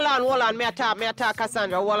on. Me a talk,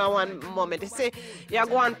 Cassandra. Hold on one moment. You see, you're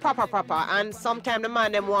going proper. And sometimes the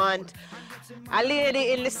man them want a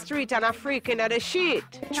lady in the street and a freak in the sheet.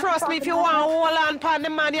 Trust me, if you want to hold on upon the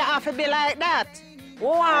man, you have to be like that. Who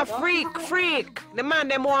want freak. The man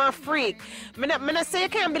them want freak. Me not say you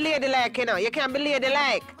can't be ladylike, you know. You can't be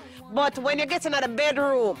ladylike. But when you get into the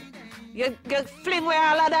bedroom, you fling away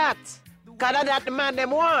all of that. Because of that the man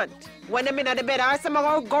them want. When them in the bed, I say,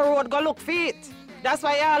 go road, go look for it. That's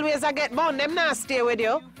why you always get bound. Them not stay with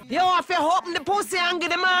you. You have to open the pussy and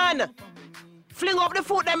get the man. Fling up the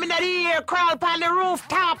foot them in the ear, crawl upon the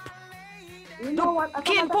rooftop. You know what?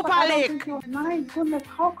 King Papa Lake. My goodness,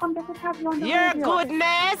 how come they could have you on the Your radio?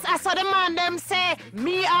 goodness. I saw the man them say,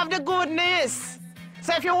 me have the goodness.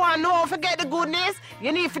 So if you want to know how to get the goodness,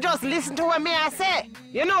 you need to just listen to what me I say.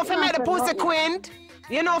 You know if you make the pussy quint.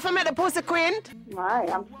 You know if you make the pussy quint. My,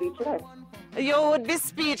 I'm speechless. You would be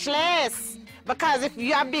speechless. Because if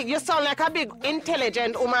you are big, you sound like a big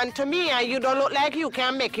intelligent woman to me and you don't look like you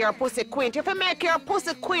can make your pussy quint. If you make your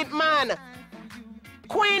pussy quint, man.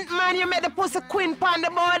 Quint, man, you make the pussy quint on the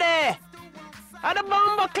body. Or the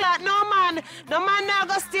bumbo clot, no man. No man now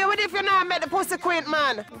go stay with if you not make the pussy quint,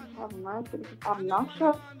 man.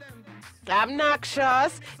 Obnoxious.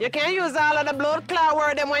 Obnoxious. You can use all of the blood clot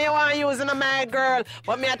word them when you want to use in a my girl.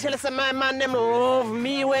 But me I tell you some my man them love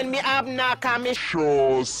me when me obnoxious and me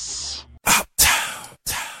shows.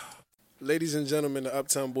 Ladies and gentlemen, the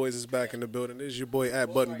Uptown Boys is back in the building. This is your boy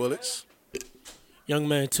at Button Bullets. Young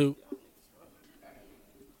man too.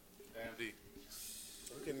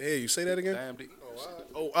 I couldn't hear you. Say that again. Damn, D.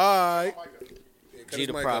 Oh, all right. Yeah, cut G his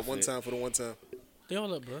the mic up Prophet. one time for the one time. They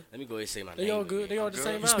all up, bro. Let me go ahead and say my name. They all good. again. They all the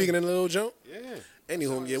same You value. speaking in a little jump? Yeah.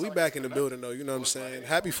 Anywho, yeah, we back in the building though. You know what I'm saying?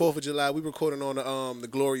 Happy 4th of July. We recording on the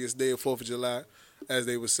glorious day of 4th of July, as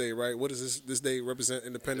they would say, right? What does this day represent?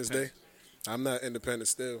 Independence Day. I'm not independent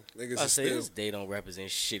still. Niggas I is say still. this day don't represent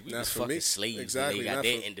shit. We Not was for fucking me. slaves. Exactly. When they got Not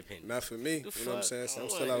their for- independence. Not for me. You know what I'm saying? So I'm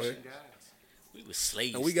Fuck. still out here. We was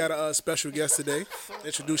slaves. And we got a special guest today.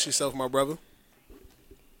 Introduce yourself, my brother.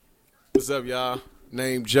 What's up, y'all?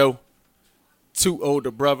 Name Joe. Two older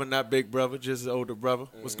brother, not big brother, just an older brother.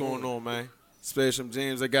 What's going on, man? Special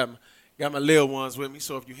James. I got my little ones with me,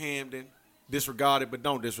 so if you ham, then disregard it, but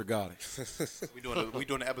don't disregard it. We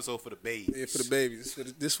doing an episode for the babies. Yeah, for the babies.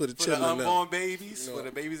 This for the For the children now. unborn babies, You know, for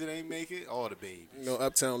the babies that ain't make it, all the babies. You know,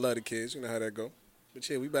 Uptown love the kids. You know how that go. But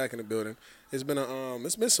yeah, we back in the building. It's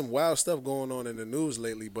been some wild stuff going on in the news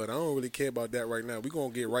lately, but I don't really care about that right now. We're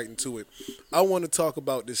gonna get right into it. I want to talk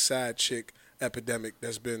about this side chick epidemic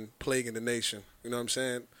that's been plaguing the nation. You know what I'm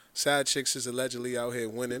saying? Side chicks is allegedly out here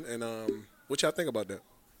winning, and what y'all think about that?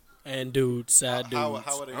 And dudes, side dudes.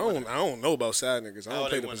 How are they winning? I don't know about side niggas. I How don't are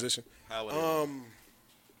play they the winning? position. How are they winning?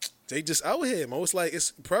 They just out here, man. It's like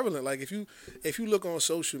it's prevalent. Like if you look on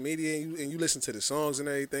social media and you listen to the songs and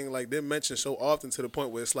everything, like they're mentioned so often to the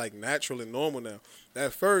point where it's like natural and normal now.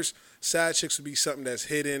 At first, side chicks would be something that's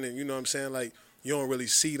hidden, and you know what I'm saying, like you don't really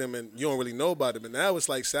see them and you don't really know about them. And now it's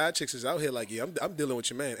like side chicks is out here, like I'm dealing with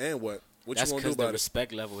your man, and what That's you gonna do because the about it?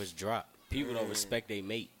 respect level has dropped. People don't respect their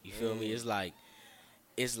mate. You feel me? It's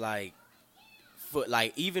like, for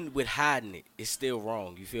like even with hiding it, it's still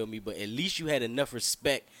wrong. You feel me? But at least you had enough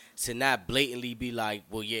respect to not blatantly be like,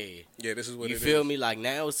 well, yeah. Yeah, this is what You it feel is. me? Like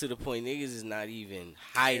now it's to the point niggas is not even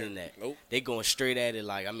hiding that. Nope. They going straight at it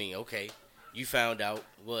like, I mean, okay, you found out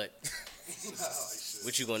what?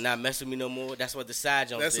 What you gonna not mess with me no more? That's what the side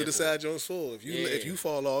joint. That's what the side joint's for. If you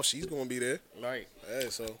fall off, she's gonna be there. Right. Hey,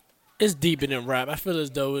 so It's deeper than rap. I feel as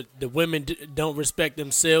though the women don't respect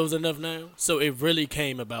themselves enough now. So it really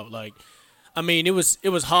came about. Like, I mean, it was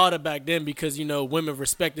harder back then because, you know, women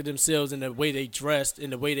respected themselves in the way they dressed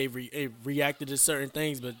and the way they reacted to certain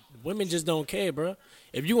things. But women just don't care, bro.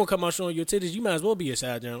 If you gonna come out showing your titties, you might as well be a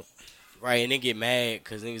side jump. Right, and then get mad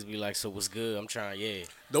because niggas be like, so what's good? I'm trying, yeah.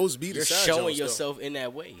 those be the You're side showing joints, though. yourself in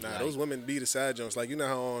that way. Nah, like, those women be the side joints. Like, you know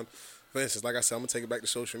how on, for instance, like I said, I'm going to take it back to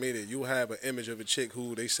social media. You have an image of a chick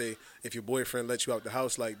who they say, if your boyfriend lets you out the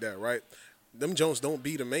house like that, right? Them joints don't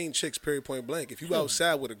be the main chicks, period, point blank. If you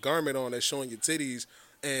outside with a garment on that's showing your titties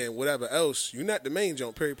and whatever else, you're not the main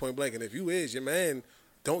joint, period, point blank. And if you is, your man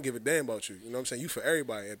don't give a damn about you. You know what I'm saying? You for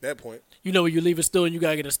everybody at that point. You know when you leave a store and you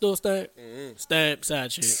gotta get a store stamp? Stamp,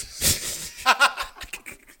 side chick.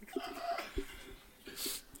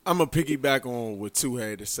 I'm going to piggyback on what Two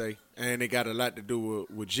had to say, and it got a lot to do with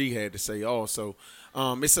what G had to say also.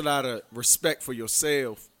 It's a lot of respect for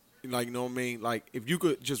yourself. Like, you know what I mean? Like, if you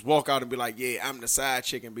could just walk out and be like, yeah, I'm the side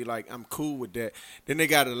chick, and be like, I'm cool with that, then they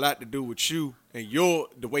got a lot to do with you and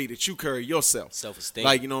the way that you carry yourself. Self-esteem.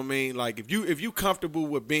 Like, you know what I mean? Like, if you comfortable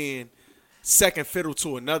with being second fiddle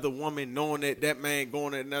to another woman, knowing that that man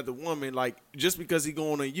going at another woman. Like, just because he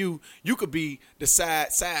going on you, you could be the side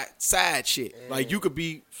shit. Like, you could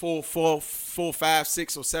be 4, 5,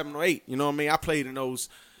 6, or 7 or 8. You know what I mean? I played in those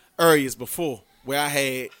areas before where I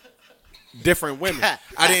had different women.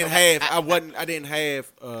 I didn't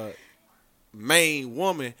have a main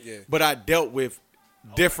woman, but I dealt with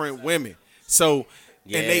different women. So,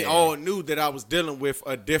 and they all knew that I was dealing with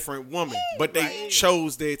a different woman, but they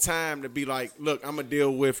chose their time to be like, look, I'm gonna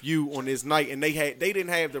deal with you on this night. And they didn't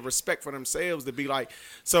have the respect for themselves to be like,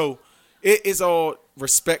 so it is all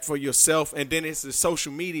respect for yourself. And then it's the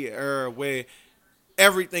social media era where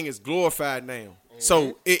everything is glorified now.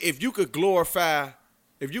 So if you could glorify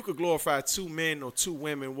 2 men or 2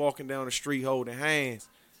 women walking down the street holding hands,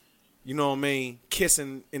 you know what I mean,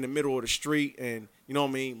 kissing in the middle of the street, and you know what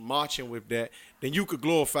I mean, marching with that, then you could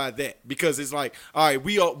glorify that, because it's like, all right,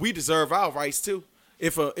 we deserve our rights too.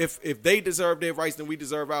 If they deserve their rights, then we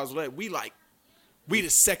deserve ours. We the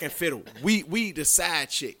second fiddle. We the side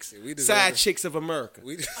chicks. Side chicks of America.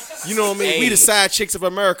 You know what I mean? We the side chicks of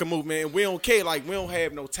America movement, and we don't care. Like, we don't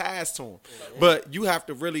have no ties to them. But you have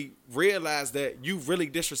to really realize that you really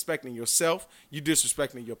disrespecting yourself. You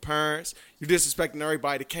disrespecting your parents. You disrespecting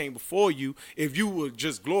everybody that came before you. If you would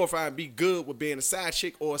just glorify and be good with being a side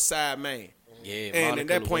chick or a side man. Yeah, and at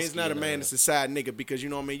that point, it's not a man, it's a side nigga, because you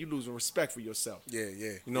know what I mean, you losing respect for yourself. Yeah.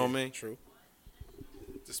 You know what I mean? True.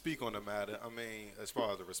 To speak on the matter, I mean, as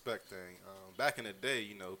far as the respect thing, back in the day,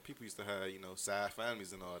 you know, people used to have, you know, side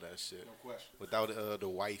families and all that shit. No question. Without the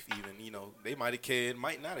wife even, you know, they might have cared,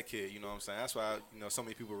 might not have cared, you know what I'm saying? That's why, you know, so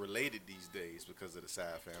many people related these days because of the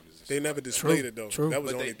side families and They shit never like that. displayed it, though. True. That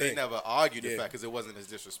was But the only they thing. never argued the fact because it wasn't as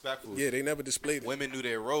disrespectful. Yeah, they never displayed it. Women knew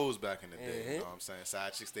their roles back in the day, you know what I'm saying?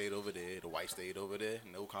 Side chick stayed over there, the wife stayed over there,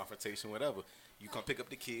 no confrontation, whatever. You come pick up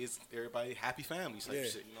the kids, everybody happy families type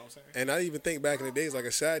shit, you know what I'm saying? And I even think back in the days, like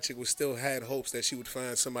a side chick would still had hopes that she would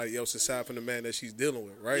find somebody else aside from the man that she's dealing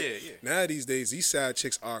with, right? Yeah. Now these days, these side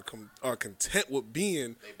chicks are content with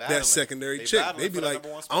being battling. that secondary They chick. battling They be for the like, number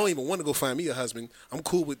one I spot. don't even want to go find me a husband. I'm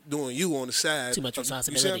cool with doing you on the side. Too much You see what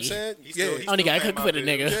I'm responsibility. saying? He's Yeah. still Only got to fam cook for the out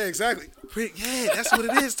there. nigga. Yeah, exactly. Yeah, that's what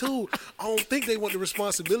it is too. I don't think they want the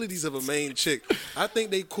responsibilities of a main chick. I think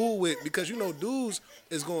they cool with, because you know, dudes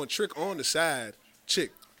is going to trick on the side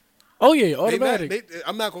chick. Oh yeah, They not, automatic.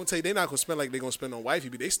 I'm not gonna tell you they're not gonna spend like they're gonna spend on wifey,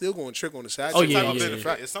 but they still gonna trick on the side. Oh, chick. yeah, Type of yeah,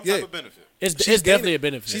 benefit. It's some Yeah. type of benefit. It's She's definitely gaining- a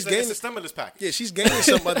benefit. she's It's gaining- a stimulus package. Yeah, she's gaining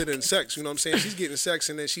something other than sex. You know what I'm saying? She's getting sex,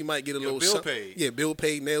 and then she might get a little bill some- paid. Yeah, bill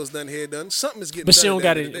paid, nails done, hair done. Something is getting. But done she don't at the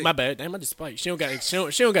got end of the it. day. My bad. Damn, I just spiked. She don't got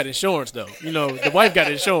insurance. She don't got insurance though. You know, the wife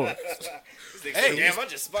got insurance. Hey, damn, I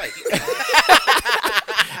just spiked.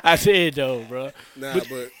 I said though, bro. Nah, But,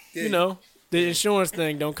 but yeah, You know, the insurance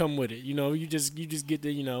thing don't come with it. You know, you just get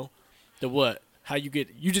the, you know, the what? How you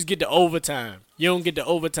just get the overtime. You don't get the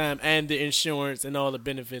overtime and the insurance and all the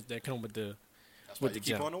benefits that come with the Why with the you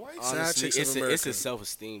keep job. on the wife? Side Honestly, chicks of it's a America.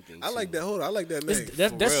 self-esteem thing. I like too. that. Hold on, I like that name.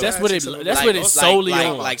 That's For that's real. what it. Side chicks of That's America. what it's solely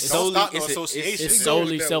on. like It's solely. start no It's association. it's They solely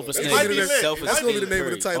go with that self-esteem. one. That's gonna be the name- Self-esteem, That's gonna be the name of the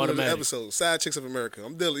period. title of the Automatic. episode. Side chicks of America.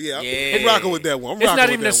 I'm dealing. Yeah, Yeah. I'm rocking with that one. I'm It's rocking not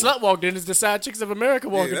with even a that one. slut walk. Then it's the side chicks of America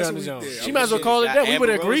walking that's down the what zone. we did. She might as well Shit, call it got that. We would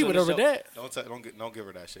Amber agree Rose with on over the show. that. Don't give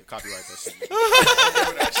her that shit. Copyright that shit. Don't give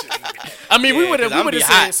her that shit. nigga. I mean, we Yeah, would 'cause have I'ma be said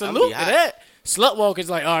hot. I'ma salute be to hot. that. Slut walk is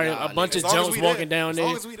like, all right, Nah, a bunch nigga. of As long as Jones we walking there. down As there.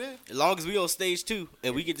 long as we there. As long as we on stage 2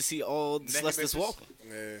 and we get to see all the Naked sluts that's bitches. walking,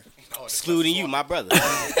 Yeah. excluding you, my brother.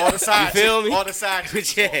 All the side You feel chicks, me? All the side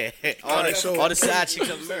chicks. Yeah, Alright, so- all the side chicks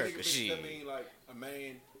of America. That Shit. mean like a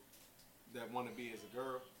man that want to be as a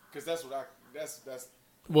girl, because that's what that's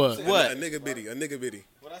What? What? A nigga bitty. A nigga bitty.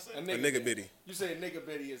 What I say? a A nigga bitty. You say nigga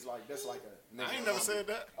bitty is like that's like a nigga. I ain't never said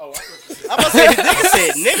that. Oh, I thought you said. I'm about to say this nigga said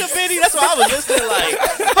nigga bitty. That's why I was listening like,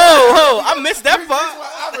 ho, I missed that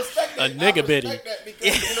part. I respect that. A nigga bitty. I respect that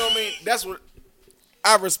because you know what I mean. That's what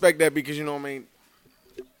I respect that because you know what I mean.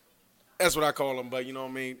 That's what I call them, but you know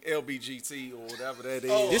what I mean. LBGT or whatever that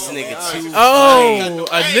is. This nigga too. Oh,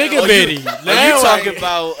 a nigga bitty. Oh, Now you talking I-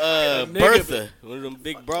 about nigga Bertha, one of them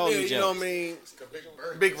big Yeah, brawly you know what I jumps. mean.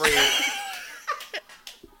 Big red.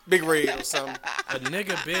 Big red or something. a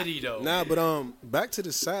nigga bitty though. Nah, but back to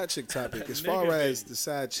the side chick topic. As far as the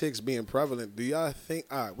side chicks being prevalent, do y'all think?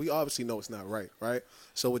 All right, we obviously know it's not right, right?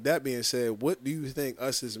 So with that being said, what do you think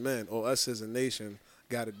us as men or us as a nation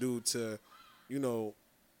got to do to, you know,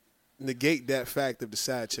 negate that fact of the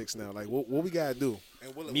side chicks now? Like, what we gotta do?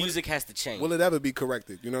 And Music has to change. will it ever be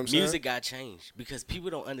corrected? You know what I'm saying? Music got changed because people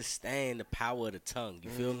don't understand the power of the tongue. You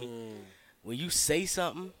feel me? When you say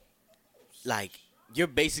something, like you're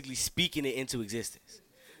basically speaking it into existence.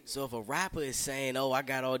 So if a rapper is saying, "Oh, I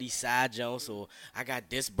got all these side jumps," or "I got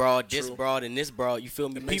this broad, and this broad," you feel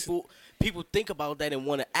me? makes People people think about that and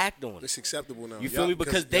want to act on it. It's acceptable now. You feel me?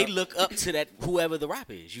 Because they yup. look up to that whoever the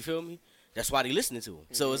rapper is. You feel me? That's why they listening to him.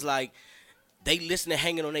 So it's like they listening,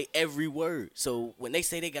 hanging on their every word. So when they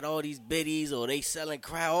say they got all these biddies or they selling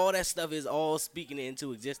crowd, all that stuff is all speaking it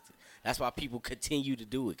into existence. That's why people continue to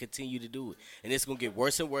do it, and it's gonna get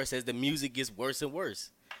worse and worse as the music gets worse and worse.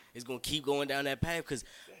 It's gonna keep going down that path because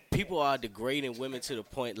people are degrading women to the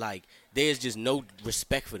point like there's just no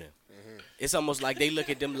respect for them. It's almost like they look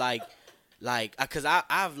at them like, cause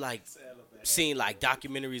I've like seen like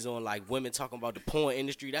documentaries on like women talking about the porn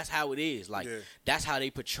industry. That's how it is. Like that's how they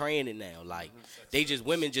portraying it now. Like they just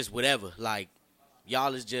women just whatever. Like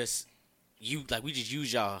y'all is just you. Like we just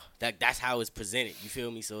use y'all. That's how it's presented. You feel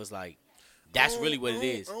me? So it's like that's really what it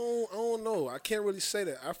is. I don't know. I can't really say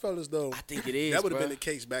that. I felt as though I think it is. that would have bruh. been the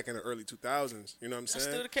case back in the early 2000s. You know what I'm That's saying?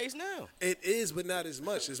 still the case now. It is, but not as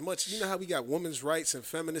much. You know how we got women's rights and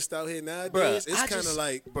feminists out here nowadays? Bruh, It's kind of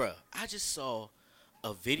like... Bruh, I just saw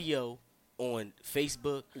a video on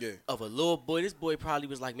Facebook Yeah. of a little boy. This boy probably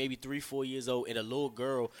was like maybe 3-4 years old, and a little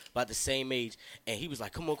girl about the same age. And he was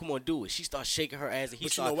like, "Come on, do it." She started shaking her ass, and he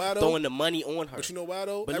But you know started why, though? throwing the money on her. But you know why,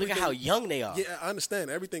 though? But look at how young they are. Yeah, I understand.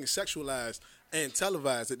 Everything's sexualized and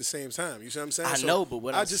televised at the same time. You see what I'm saying? I know, but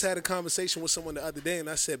what I I'm just had a conversation with someone the other day, and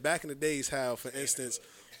I said back in the days how, for instance,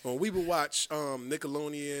 when we would watch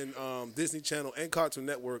Nickelodeon, Disney Channel, and Cartoon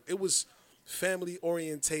Network, it was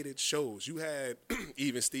family-orientated shows. You had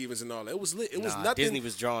Even Stevens and all that. It was lit. It was nothing. Disney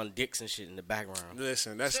was drawing dicks and shit in the background.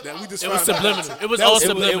 Listen, we just It was found out. subliminal. It was all It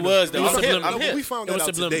subliminal. was, though. It was I'm hip. subliminal. I'm hip. We found It that was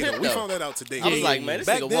out today. subliminal. Though. We Though. found that out today. I was Yeah, like, yeah, man, yeah. this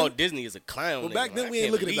Back nigga then- Walt Disney is a clown. Well, nigga. back then I we ain't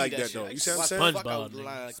can't looking at it believe like that that, shit. though. You see what I'm Fuck saying? out SpongeBob, the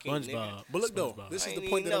Lion nigga. King, nigga. SpongeBob. But look, though, SpongeBob. this is I the ain't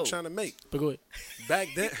point that even I'm know. trying to make. But go ahead. Back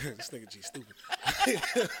then, this nigga G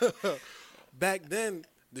stupid. Back then,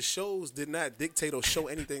 the shows did not dictate or show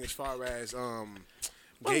anything as far as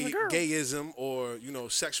gayism or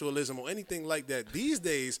sexualism or anything like that. These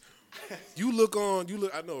days, you look.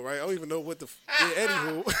 I know, right? I don't even know what the. Yeah,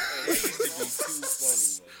 anywho.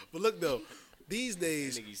 But look though. These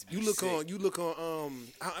days, you look on.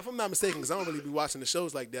 If I'm not mistaken, because I don't really be watching the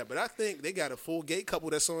shows like that, but I think they got a full gay couple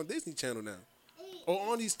that's on Disney Channel now. Or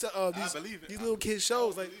on these believe it. these little kid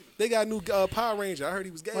shows, like they got a new Power Ranger. I heard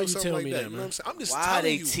he was gay Why or you something tell like me that. that, You know man? what I'm saying? I'm just Why are telling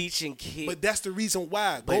they you. teaching kids? But that's the reason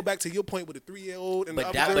why. Go back to your point with the 3-year-old and the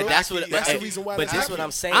other girl. That's the That's the reason why. But that's that's what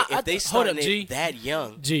I'm saying. I- If they hold started up, G. it that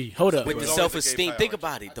young, G, hold up. with the always self-esteem. a gay Think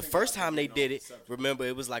hierarchy. about it. The first time they did it, remember,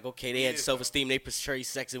 it was like, okay, they had self-esteem. They portray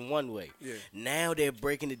sex in one way. Yeah. Now they're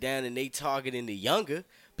breaking it down and they targeting the younger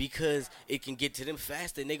because it can get to them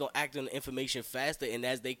faster and they going to act on the information faster. And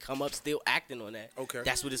as they come up still acting on that, Okay.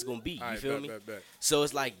 that's what it's going to be. You All right, feel bet, me? bet. So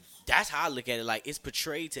it's like, that's how I look at it. Like, it's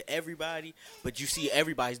portrayed to everybody, but you see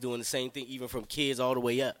everybody's doing the same thing, even from kids all the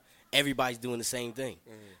way up. Everybody's doing the same thing.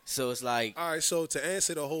 So it's like, All right, so to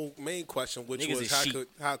answer the whole main question, which Niggas was is sheep.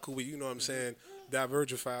 how could we,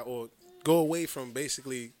 divergify or go away from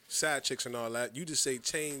basically side chicks and all that? You just say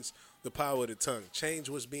change the power of the tongue, change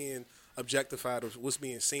what's being objectified or what's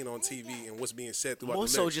being seen on TV and what's being said throughout more the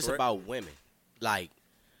so lyrics, just correct? about women. Like,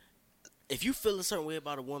 if you feel a certain way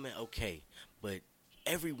about a woman, okay, but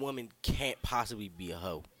every woman can't possibly be a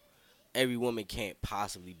hoe. Every woman can't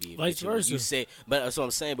possibly be a Vice bitch. When versa. You say, but that's what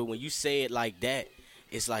I'm saying. But when you say it like that,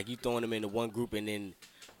 it's like you throwing them into one group, and then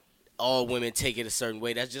all women take it a certain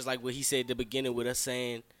way. That's just like what he said at the beginning with us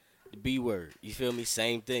saying the B word. You feel me?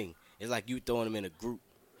 Same thing. It's like you throwing them in a group.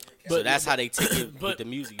 So But- that's how they take it with but the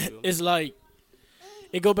music. You feel me? It's like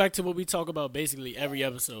it go back to what we talk about basically every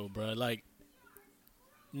episode, bro. Like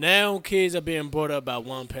now kids are being brought up by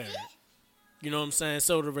one parent. You know what I'm saying?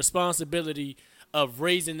 So the responsibility of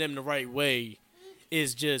raising them the right way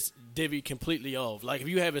is just divvied completely off. Like if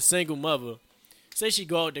you have a single mother, say she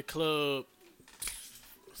go out the club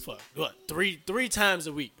three times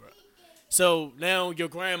a week, bro. So now your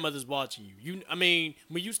grandmother's watching you.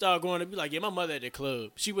 When you start growing up, you like, yeah, my mother at the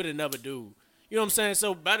club. She would have never do. You know what I'm saying?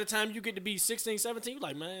 So by the time you get to be 16, 17, you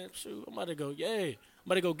like, man, shoot, I'm about to go, I'm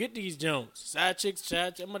about to go get these Jones. Side chicks,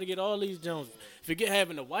 I'm about to get all these Jones. Forget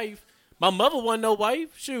having a wife. My mother wasn't no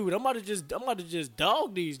wife. Shoot, I'm about to just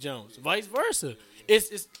dog these Jones. Vice versa.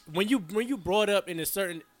 It's when you brought up in a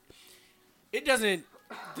certain, it doesn't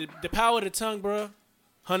the power of the tongue, bro.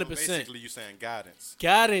 100%. Basically, you saying guidance.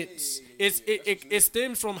 Guidance. It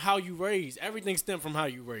stems from how you raise. Everything stems from how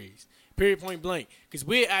you raise. Period, point blank. Because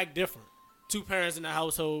we act different. Two parents in the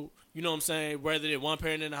household, you know what I'm saying? Rather than one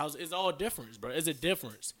parent in the house, it's all difference, bro. It's a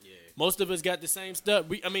difference. Yeah. Most of us got the same stuff.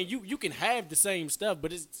 You can have the same stuff,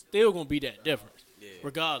 but it's still gonna be that difference,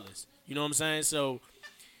 regardless. You know what I'm saying? So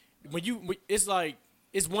it's like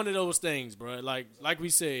it's one of those things, bro. Like we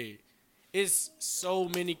said, it's so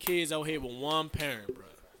many kids out here with one parent, bro.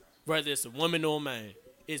 whether it's a woman or a man,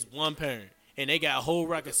 it's one parent. And they got a whole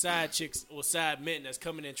rack of side chicks or side men that's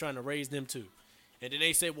coming in trying to raise them too. And then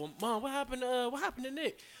they say, well, Mom, what happened to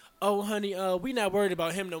Nick? Oh, honey, we not worried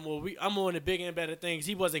about him no more. I'm on the bigger and better things.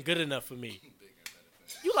 He wasn't good enough for me.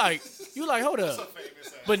 You like, hold up.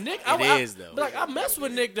 But Nick, I mess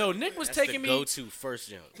with Nick though. Nick was taking me. Go-to first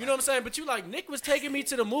jump. You know what I'm saying? But you like, Nick was taking me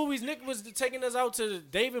to the movies. Nick was taking us out to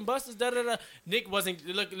Dave and Buster's. Nick wasn't.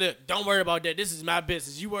 Look. Don't worry about that. This is my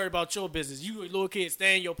business. You worry about your business. You little kid,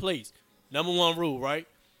 stay in your place. Number one rule, right?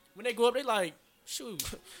 When they go up, they like, shoot.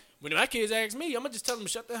 When my kids ask me, I'm gonna just tell them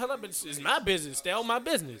shut the hell up. It's my business. Stay on my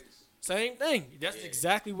business. Same thing. That's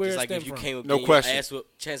exactly where it's like if you from. came up No and question. ass whoop,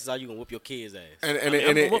 chances are you gonna whoop your kids' ass. And I'm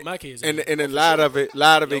gonna whoop my kids' ass. and a lot of it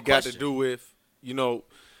got to question. do with, you know,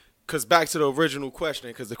 because back to the original question,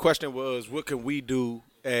 because the question was, what can we do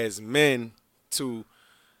as men to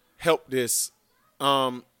help this?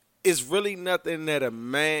 It's really nothing that a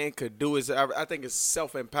man could do. I think it's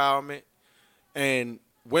self-empowerment, and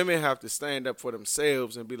women have to stand up for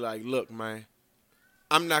themselves and be like, look, man,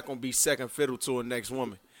 I'm not gonna be second fiddle to a next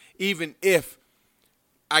woman. Even if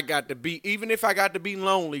I got to be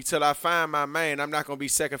lonely till I find my man, I'm not gonna be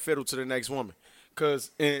second fiddle to the next woman.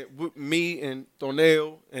 Cause with me and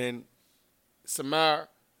Thornell and Samar,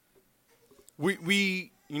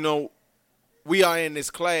 we are in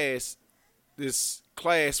this class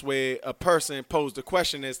where a person posed the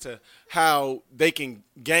question as to how they can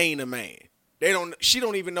gain a man. She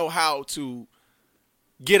don't even know how to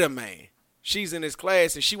get a man. She's in this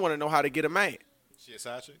class and she want to know how to get a man. She a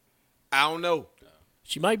side chick? I don't know.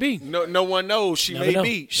 She might be. No one knows. She Never may know.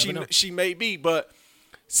 be. Never know. She may be. But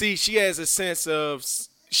see, she has a sense of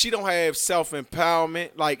she don't have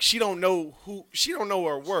self-empowerment. Like she don't know her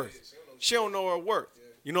worth. She don't know her worth.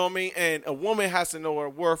 You know what I mean? And a woman has to know her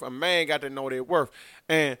worth. A man got to know their worth.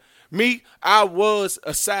 And me, I was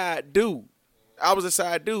a side dude.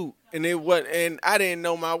 And I didn't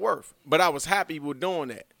know my worth. But I was happy with doing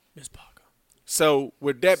that. Miss Parker. So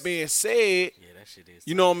with that being said, Yeah, that shit is.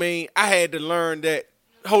 you know what I mean? I had to learn that.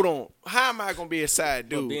 Hold on, how am I gonna be a side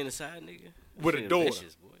But dude being a side nigga with a shit daughter?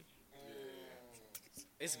 delicious, boy.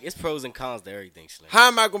 It's pros and cons to everything, Slim. How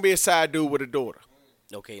am I gonna be a side dude with a daughter?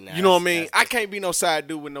 Okay, now You know what I mean? that's I can't be no side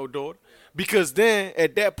dude with no daughter because then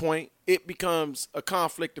at that point it becomes a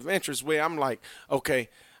conflict of interest where I'm like, okay,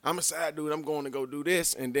 I'm a side dude. I'm going to go do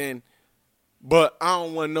this, but I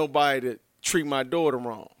don't want nobody to treat my daughter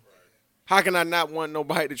wrong. How can I not want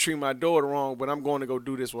nobody to treat my daughter wrong, but I'm going to go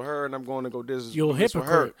do this with her and I'm going to go do this You're a with her?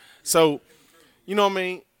 hypocrite. So, you know what I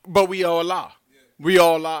mean? But we all are. We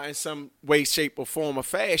all are in some way, shape, or form or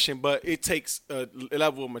fashion, but it takes a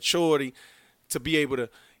level of maturity to be able to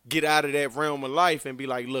get out of that realm of life and be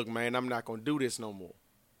like, look, man, I'm not going to do this no more.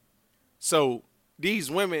 So these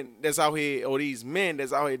women that's out here or these men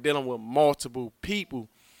that's out here dealing with multiple people,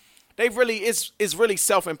 it's really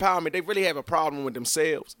self-empowerment. They really have a problem with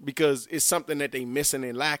themselves because it's something that they missing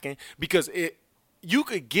and lacking because you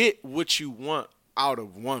could get what you want out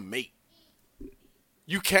of one mate.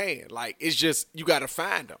 You can. Like, it's just, you got to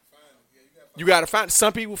find them. You got to find them.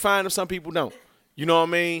 Some people find them, some people don't. You know what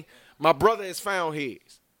I mean? My brother has found his.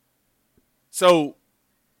 So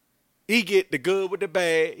he get the good with the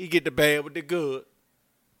bad. He get the bad with the good.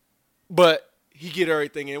 But he get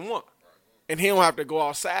everything in one. And he don't have to go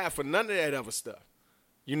outside for none of that other stuff.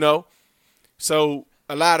 You know? So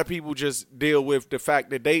a lot of people just deal with the fact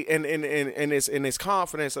that they and it's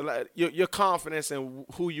confidence. Your confidence in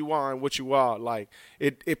who you are and what you are, like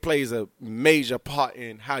it plays a major part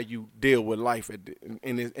in how you deal with life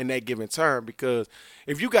in that given term. Because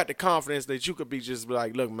if you got the confidence that you could be just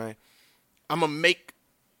like, look, man, I'm gonna make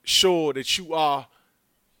sure that you are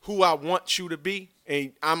who I want you to be,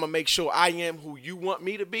 and I'm gonna make sure I am who you want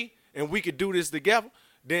me to be, and we could do this together.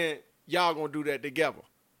 Then y'all gonna do that together.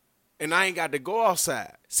 And I ain't got to go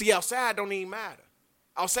outside. See, outside don't even matter.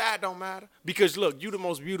 Outside don't matter. Because, look, you the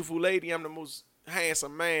most beautiful lady. I'm the most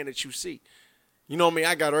handsome man that you see. You know what I mean?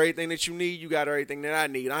 I got everything that you need. You got everything that I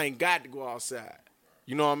need. I ain't got to go outside.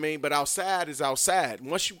 You know what I mean? But outside is outside.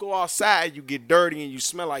 Once you go outside, you get dirty and you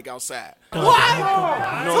smell like outside. What? You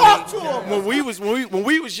know Talk what I mean? to him. When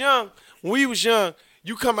we was young,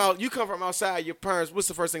 you come from outside, your parents, what's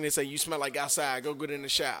the first thing they say? You smell like outside. Go get in the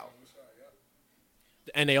shower.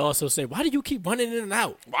 And they also say, why do you keep running in and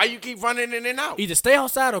out? Why you keep running in and out? Either stay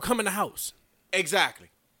outside or come in the house. Exactly.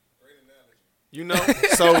 You know,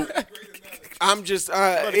 so I'm just.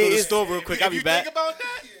 I'm gonna go to the store real quick. I'll be back. Think about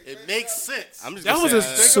that? It makes sense. I'm just That gonna was a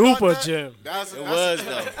say, super gym. it was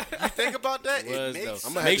though. You think about that? It was It though. makes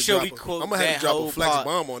I'm gonna Make have sure to we drop quote I'm gonna have that to drop whole a flex part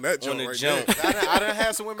bomb on that on joint the right jump. there. I done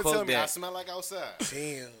had some women Quote tell me I that. smell like outside.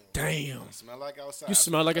 Damn. Damn. Smell like outside. You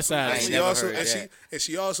smell like a I side. ain't She never also heard and that.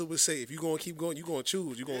 she also would say, if you gonna keep going, you gonna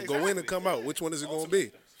choose. You gonna go in and come out. Which one is it gonna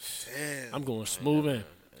be? Damn. I'm going smooth in.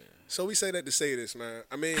 So we say that to say this, man.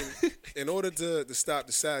 I mean, in order to stop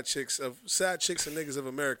the Side Chicks and Niggas of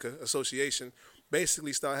America Association,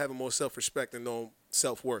 basically start having more self-respect and no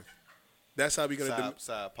self-worth. That's how we gonna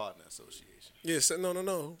Side Partner Association. Yes,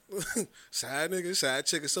 no. Side Niggas, Side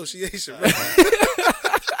Chick Association.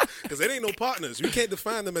 Because they ain't no partners. We can't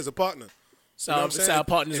define them as a partner. You know what I'm saying? Side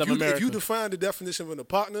partners if of you, America. If you define the definition of a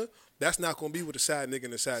partner, that's not going to be what a side nigga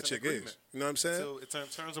and a side chick agreement. is. You know what I'm saying? So it's in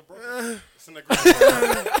terms of broken. It's an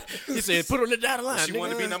agreement. He said, "Put on the dotted line." She nigga.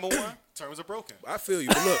 want to be number one. Terms are broken. I feel you.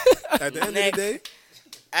 But look, at the end of the day,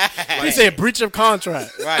 He said, "Breach of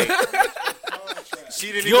contract." Right.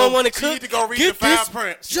 She didn't You don't even- wanna She cook? need to go read Get the fine this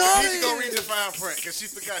print. She job need to go in. read the fine print because she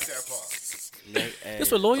forgot that part.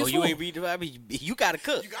 That's what lawyers Oh, you for. ain't read the Bible. You gotta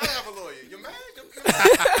cook. You gotta have a lawyer. You're mad?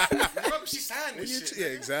 Remember, she signed this shit. yeah,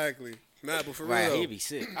 exactly. Nah, but for Right, real, he'd be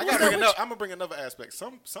sick. I'm gonna bring another aspect.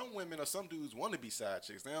 Some women or some dudes want to be side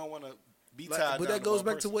chicks. They don't want to be tied down. but that to goes one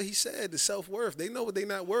back to person. what he said, the self-worth. They know what they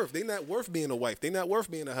not worth. They not worth being a wife. They not worth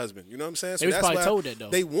being a husband. You know what I'm saying? So They was that's probably why told that, though.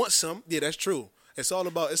 They want some. Yeah, that's true. It's all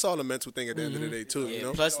a mental thing at the end of the day, too. Yeah, You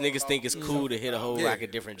know? plus, niggas think it's cool to hit a whole rack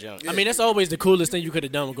of different junk. I mean, that's always the coolest thing you could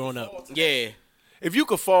have done growing up. Yeah. If you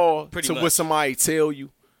could fall Pretty to much. what somebody tell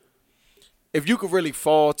you, if you could really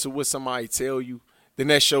fall to what somebody tell you, then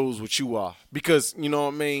that shows what you are. Because, you know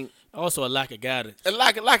what I mean? Also, a lack of guidance. And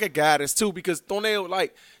like a guidance too, because Thornell,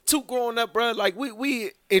 like, too growing up, bro, like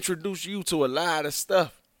we introduced you to a lot of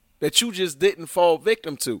stuff that you just didn't fall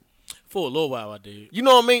victim to. For a little while, I did. You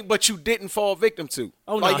know what I mean? But you didn't fall victim to.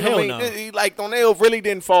 Oh, no, like, you know hell what I mean? no. Like, Thornell really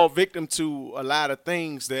didn't fall victim to a lot of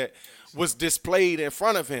things that was displayed in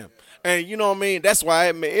front of him. And you know what I mean? That's why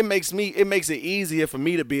it makes it easier for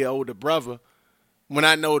me to be an older brother when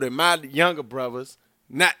I know that my younger brothers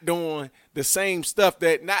not doing the same stuff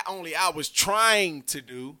that not only I was trying to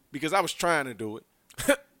do, because I was trying to do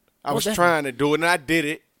it. I was trying to do it, and I did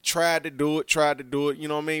it. Tried to do it, you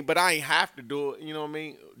know what I mean? But I ain't have to do it, you know what I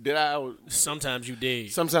mean? Did I? Sometimes you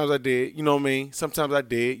did. Sometimes I did, you know what I mean? Sometimes I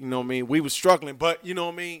did, you know what I mean? We was struggling, but you know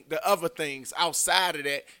what I mean? The other things outside of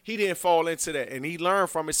that, he didn't fall into that, and he learned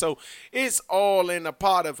from it. So it's all in a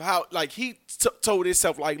part of how, like, he told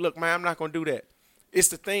himself, like, look, man, I'm not going to do that. It's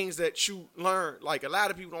the things that you learn. Like, a lot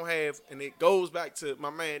of people don't have, and it goes back to my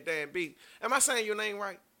man, Dan B. Am I saying your name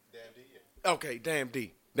right? Dan D. Yeah. Okay, Dan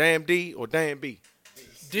D. Dan D or Dan B?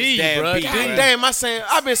 D, Damn bro. B, D. bruh. Damn,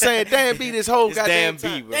 I've been saying Dan B this whole It's goddamn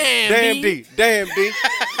Dan B, time. bro. Damn D. Damn D.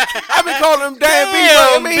 I've been calling him Dan B,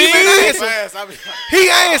 but I mean, he been answering. Fast, I mean, He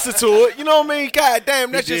answered to it. You know what I mean? God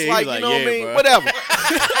damn, that's He just did. like, He you know what I like, mean? yeah, bruh. Whatever.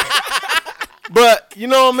 But you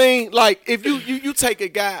know what I mean? Like, if you take a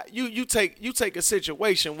guy, you take a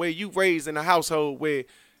situation where you raised in a household where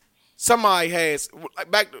somebody has,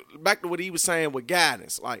 like, back to what he was saying with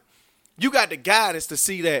guidance. Like, you got the guidance to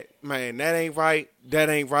see that, man, that ain't right, that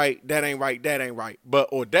ain't right, that ain't right, that ain't right. But,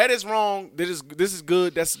 or that is wrong, this is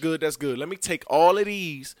good, that's good, that's good. Let me take all of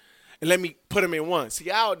these and let me put them in one. See,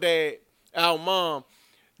 our dad, our mom,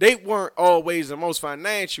 they weren't always the most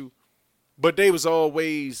financial, but they was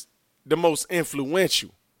always the most influential.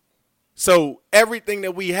 So everything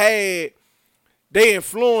that we had, they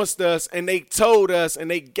influenced us, and they told us, and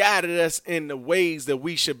they guided us in the ways that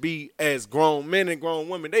we should be as grown men and grown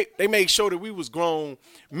women. They made sure that we was grown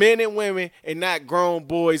men and women and not grown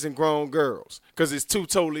boys and grown girls, because it's two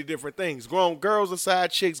totally different things. Grown girls are side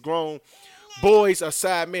chicks, grown boys are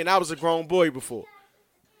side men. I was a grown boy before.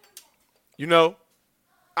 You know,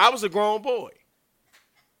 I was a grown boy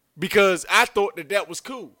because I thought that was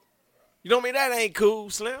cool. You know what I mean? That ain't cool,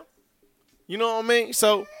 Slim. You know what I mean?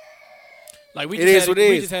 So Like we It just is had, what it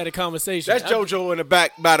we is. just had a conversation. that's JoJo in the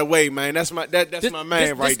back, by the way, man. That's my my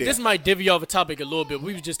man right there. This might divvy off a topic a little bit.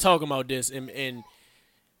 We were just talking about this, and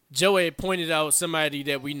Joe had pointed out somebody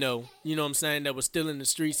that we know, you know what I'm saying, that was still in the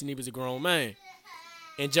streets, and he was a grown man.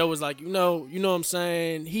 And Joe was like, you know what I'm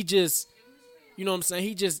saying, he just, you know what I'm saying,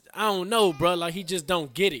 he just, I don't know, bro, like he just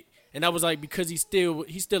don't get it. And I was like, because he's still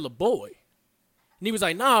a boy. And he was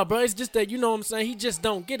like, nah, bro, it's just that, you know what I'm saying, he just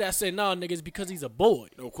don't get it. I said, nah, nigga, it's because he's a boy.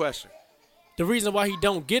 No question. The reason why he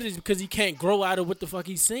don't get it is because he can't grow out of what the fuck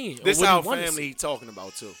he's seeing. or This what he our wanna family see. he talking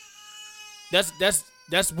about too.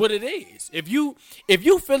 That's what it is. If you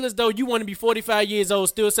feel as though you want to be 45 years old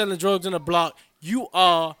still selling drugs on the block, you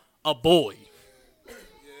are a boy.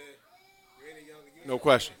 No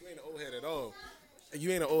question. You ain't an old head at all.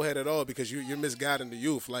 you ain't an old head at all because you're misguiding the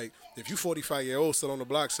youth. Like, if you 45-year-old still on the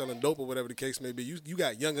block selling dope or whatever the case may be, you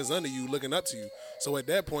got youngers under you looking up to you. So at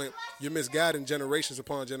that point, you're misguiding generations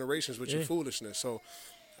upon generations with your foolishness. So,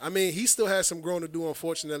 I mean, he still has some growing to do,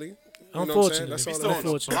 unfortunately. You know what I'm saying? That's He's all still that on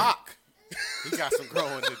the is. block. He got some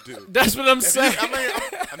growing to do. That's what I'm saying. I mean,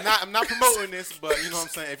 I'm not promoting this, but you know what I'm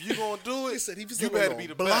saying. If you gonna do He it, said he was you on better the be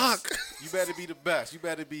the block. best. You better be the best. You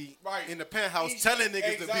better be in the penthouse telling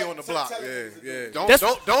niggas to be on the block. Yeah.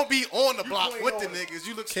 Don't be on the block with the niggas.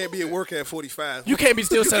 You look Can't be a worker at 45. You can't be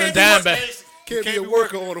still selling dime back. Can't be a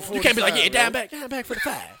worker on the 45. You can't be like, yeah, bro. dime back for the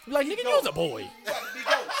 5. You like, nigga, you was a boy.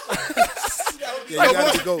 Yeah, you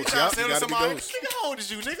gotta be ghost. trying Yup, to say you to gotta be somebody, ghost. nigga, how old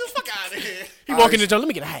is you, nigga? Fuck out of here. He walk in the door, let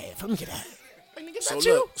me get a half. Like, nigga, So not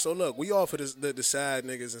you. look, we offer the side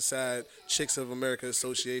niggas and side chicks of America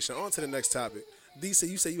Association. On to the next topic. D, you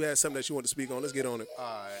say you had something that you want to speak on. Let's get on it. All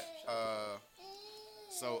right.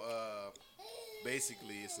 So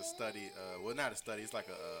basically, it's a study. Well, not a study. It's like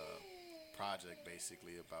a project,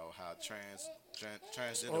 basically, about how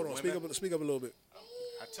transgender Hold on, women. speak up a little bit.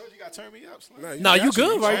 I told you, gotta turn me up. Slim. Nah, you got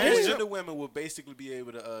good right there. Transgender women will basically be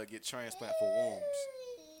able to get transplant for wombs,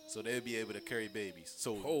 so they'll be able to carry babies.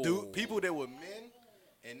 So people that were men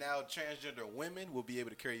and now transgender women will be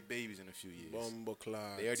able to carry babies in a few years.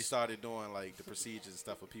 They already started doing like the procedures and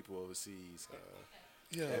stuff for people overseas.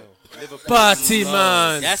 Party,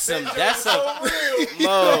 man. That's some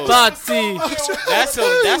Mo. Party.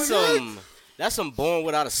 That's some born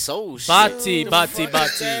without a soul shit.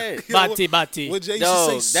 Bati. What Jay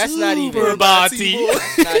No, used to say, that's not even super body.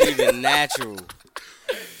 That's not even natural.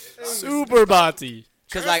 Super bati.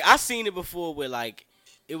 Cause like I seen it before where like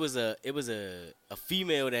it was a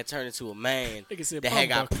female that turned into a man Nigga said, that had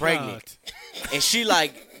got "Bumba pregnant, and she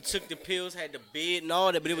like took the pills, had the bed and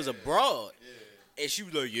all that, but it was a broad. And she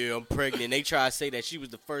was like, "Yeah, I'm pregnant." And they tried to say that she was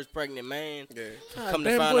the first pregnant man. Yeah. Come to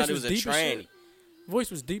Damn, find voice out it was a deep as tranny. shit.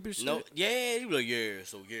 Voice was deep as shit. No, yeah, he was like, "Yeah,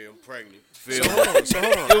 I'm pregnant." Feel So me? hold on.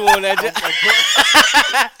 You want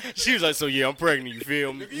that she was like, "So yeah, I'm pregnant." You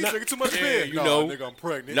feel me? You drinking too much Yeah, beer. you Nah, know. nigga, I'm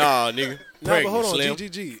pregnant. Nah, nigga, Nah, pregnant. but hold on, Slim.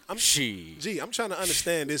 G. Shit. I'm trying to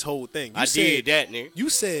understand this whole thing. You I said, did that, nigga. You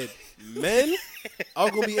said men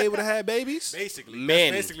are gonna be able to have babies. Basically,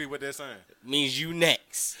 Men. that's basically what they're saying. Means you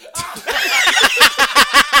next.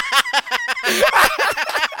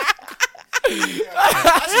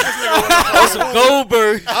 That's some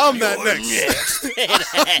Goldberg. I'm not next.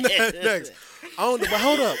 Next. I don't know, but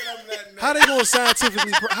hold up. How they gonna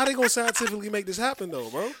scientifically make this happen though,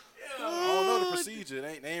 bro? I don't know the procedure.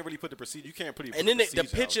 They ain't really put the procedure. You can't put And then the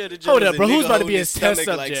procedure picture out of the Hold joint up, is bro. a Who's nigga about to be holding his test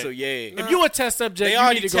stomach subject? Like, so yeah. If you a test subject, They you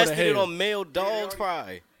already need to go to tested it hell. on male dogs,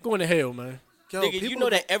 probably. Going to hell, man. Yo, Nigga, you people know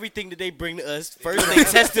that everything that they bring to us, first they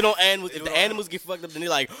test it on animals. If the animals get fucked up, then they're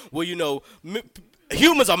like, well, you know,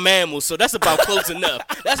 humans are mammals, so that's about close enough.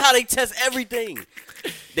 That's how they test everything.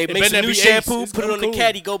 They make better some not new be shampoo, Ace. It's put it gonna on the cool.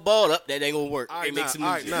 caddy, go bald up. That ain't gonna work. All They right, make some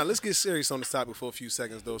new shit. now let's get serious on this topic for a few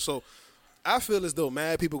seconds though. So I feel as though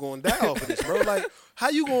mad people gonna die off of this, bro. Like, how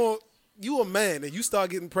you a man and you start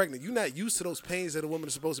getting pregnant. You're not used to those pains that a woman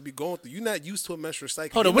is supposed to be going through. You're not used to a menstrual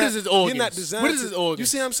cycle. Hold on, You're what not- is his organs? You're not designed What is to- his organs? You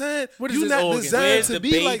see what I'm saying? What is You're his not organs? designed Where's to the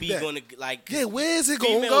be baby like that. gonna like? Yeah, where's it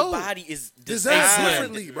gonna Female go? body is Designed designed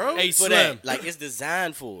differently, bro. Hey, for Slim. that. Like it's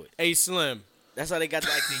designed for it. Hey, Slim. That's how they got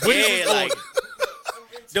like What is the his like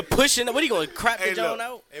the pushing. What are you gonna crap the Hey, joint look.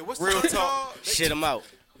 out? Hey, what's Real the talk. Shit them out.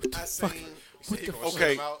 I seen.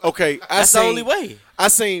 Okay. I That's the seen, only way. I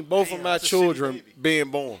seen both of my that's a shitty children baby.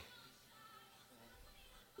 being born.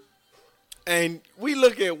 And we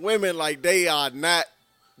look at women like they are not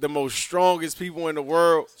the most strongest people in the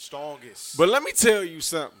world. Strongest. But let me tell you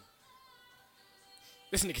something.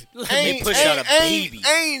 This nigga. They push out a baby.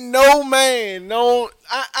 Ain't no man, no.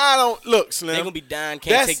 I don't look, Slim. They gonna be dying.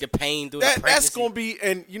 Can't take the pain through the That's pregnancy. gonna be,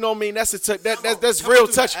 and you know what I mean. That's that's real through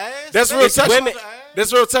the touchy. ass? That's real It's touchy. women.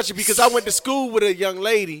 That's real touchy because I went to school with a young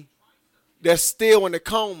lady that's still in a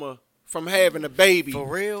coma from having a baby For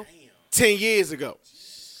real? 10 years ago.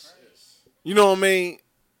 You know what I mean?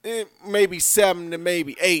 Maybe 7 to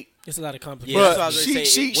maybe 8. It's a lot of Yeah, complications. that's what I But was gonna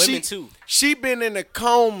say. Women too. She been in a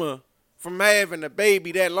coma from having a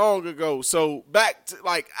baby that long ago. So back to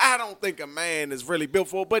like, I don't think a man is really built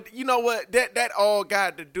for it. But you know what? That all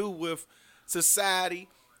got to do with society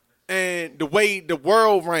and the way the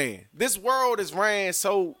world ran. This world is ran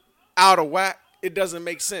so out of whack, it doesn't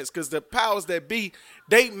make sense. Because the powers that be,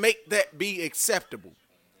 they make that be acceptable.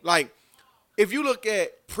 Like, if you look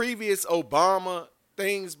at previous Obama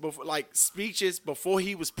things, before, like speeches before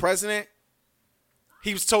he was president,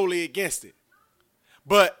 he was totally against it.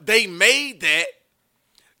 But they made that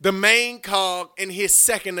the main cog in his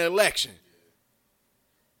second election.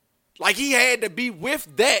 Like he had to be with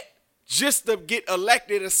that just to get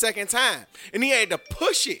elected a second time, and he had to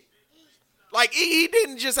push it. Like he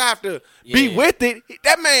didn't just have to be with it.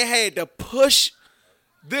 That man had to push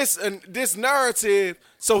this narrative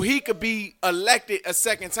so he could be elected a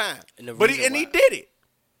second time. He did it,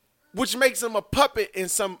 which makes him a puppet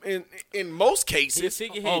in most cases.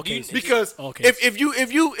 Because if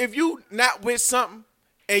you not with something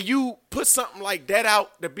and you put something like that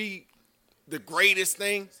out to be the greatest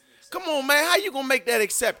thing, come on, man, how you gonna make that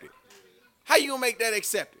accepted? How you gonna make that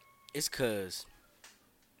accepted? It's cause,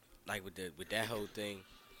 like with that whole thing,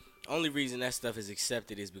 only reason that stuff is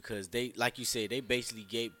accepted is because they, like you said, they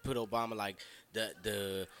basically put Obama like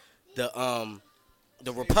the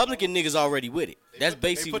Republican niggas already with it. That's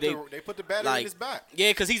basically they put the battery in his back.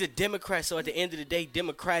 Yeah, because he's a Democrat. So at the end of the day,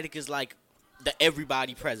 Democratic is like the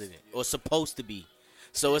everybody president or supposed to be.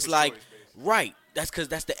 So it's like, right. That's because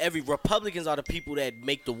every Republicans are the people that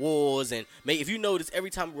make the wars and if you notice, every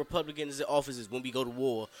time a Republican is in office is when we go to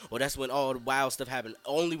war, or that's when all the wild stuff happens.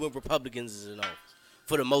 Only when Republicans is in office,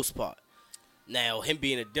 for the most part. Now, him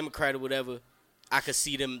being a Democrat or whatever, I could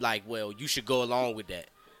see them like, well, you should go along with that.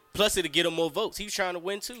 Plus, it'll get him more votes. He was trying to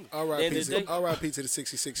win too. R.I.P. to the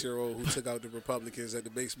 66-year-old who took out the Republicans at the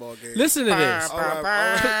baseball game. Listen to this.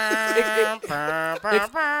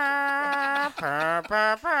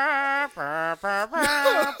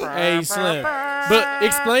 Hey, Slim. But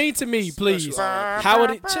explain to me, please. How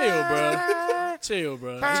would it chill, bro? Chill,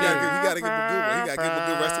 bro. He gotta give him a good one. He gotta give him a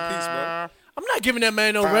good rest in peace, bro. I'm not giving that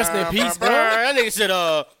man no rest in peace, bro. That nigga said,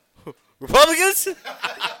 Republicans?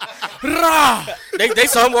 they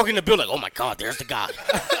saw him walking the building like, oh my God, there's the guy.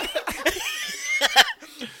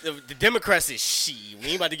 the Democrats said, shit, we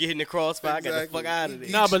ain't about to get hit in the crossfire. Exactly. I got the fuck out of there.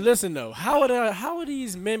 Nah, but listen though, how are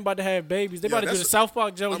these men about to have babies? They about to do the South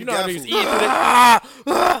Park joke. You know how they was eating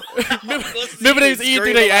remember they was eating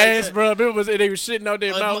through their ass, bro. Remember they was shitting out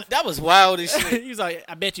their mouth. That was wild as shit. He was like,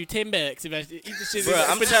 I bet you $10 if I eat the shit. Bro,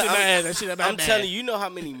 I'm telling you, you know how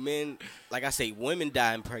many men, like I say, women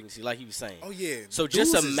die in pregnancy, like he was saying. Oh yeah. So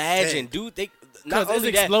just imagine, dude. They not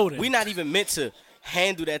only that, we not even meant to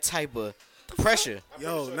handle that type of pressure.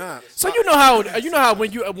 Yo, nah. So you know how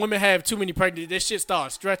when a women have too many pregnant, that shit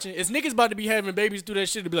starts stretching. Is niggas about to be having babies through that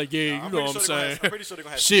shit to be like, yeah, you know what I'm saying? I'm pretty sure they're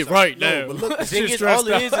gonna have shit right now. But look, The thing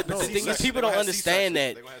is, people don't understand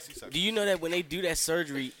that. Do you know that when they do that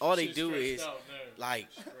surgery, all they do is like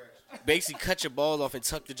basically cut your ball off and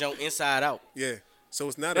tuck the joint inside out. Yeah. So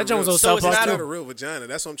it's not that a real, so it's not a real vagina.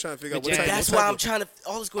 That's what I'm trying to figure out. What type, that's what type why I'm of, trying to.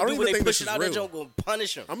 All it's gonna do when they push it out, that joint gonna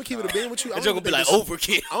punish them. I'm gonna keep it a being with you. That joint gonna be like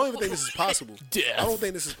overkill. I don't even think this is possible. I don't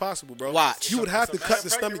think this is possible, bro. Watch. You would have to cut the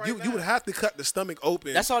stomach. You would have to cut the stomach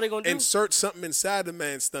open. That's all they gonna do. Insert something inside the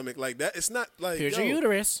man's stomach like that. It's not like here's your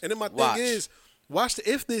uterus. And then my thing is,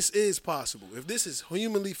 if this is possible, if this is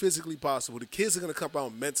humanly, physically possible, the kids are gonna come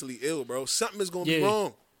out mentally ill, bro. Something is gonna be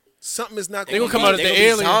wrong. Something is not. They gonna come out as the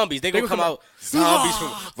alien zombies. They gonna come out zombies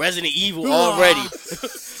from Resident Evil already.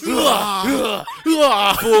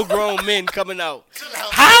 Full grown men coming out.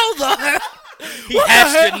 How the hell? He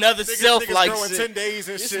hatched another self like 10 days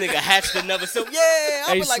and this shit. nigga hatched another self. Yeah,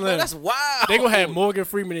 I'm like, man, that's wild. They gonna have Morgan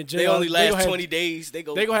Freeman and Jim. They only last 20 days. They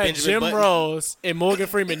gonna have Jim Ross and Morgan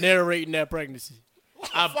Freeman narrating that pregnancy.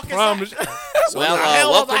 I promise.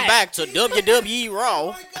 Well, welcome back to WWE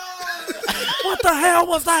Raw. What the hell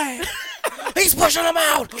was that? He's pushing him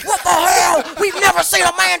out. What the hell? We've never seen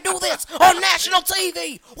a man do this on national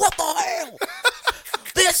TV. What the hell?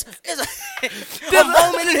 This is a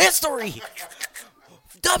moment in history.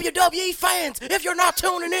 WWE fans, if you're not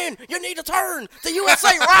tuning in, you need to turn to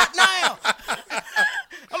USA right now.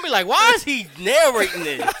 I'm be like, why is he narrating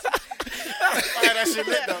this? That shit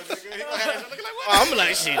lit though, nigga. I'm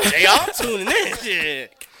like, shit, they all tuning in.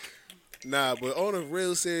 Shit. Nah, but on a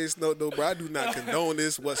real serious note, though, bro, I do not condone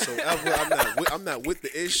this whatsoever. I'm not with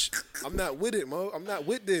the ish. I'm not with it, Mo. I'm not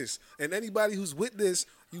with this. And anybody who's with this,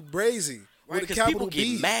 you brazy. Right, because people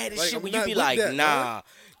get mad as shit when you be like, nah. Man.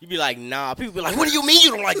 You be like, nah. People be like, what do you mean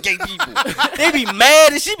you don't like gay people? They be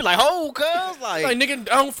mad and shit. Be like, oh, cuz. Like, nigga,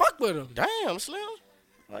 I don't fuck with them. Damn, Slim.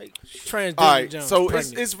 Like, transgender. All right, so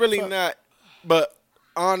it's really not, but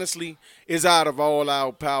honestly, it's out of all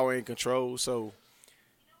our power and control. So,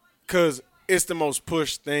 cause it's the most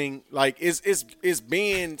pushed thing. Like it's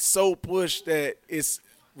being so pushed that it's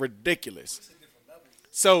ridiculous.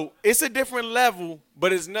 So it's a different level,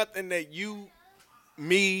 but it's nothing that you,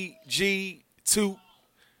 me, G, Toot,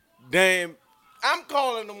 damn. I'm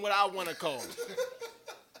calling them what I want to call them.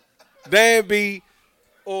 Dan B,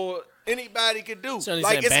 or anybody could do.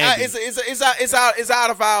 Like it's out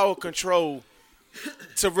of our control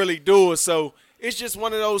to really do it. So it's just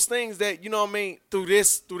one of those things that, you know what I mean, through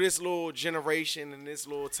this little generation and this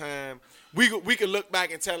little time, we could look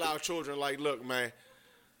back and tell our children, like, look, man,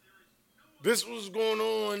 this was going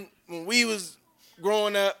on when we was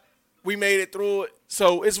growing up. We made it through it.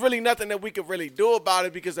 So it's really nothing that we could really do about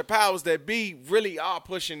it because the powers that be really are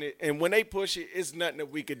pushing it. And when they push it, it's nothing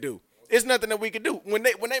that we could do. It's nothing that we could do. When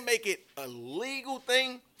they make it a legal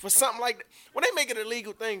thing for something like that, when they make it a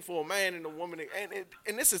legal thing for a man and a woman, and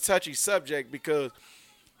it's a touchy subject because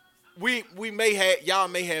y'all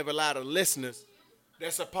may have a lot of listeners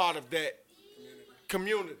that's a part of that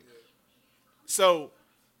community. So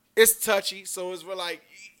it's touchy. So it's like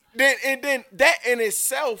then that in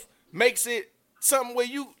itself makes it something where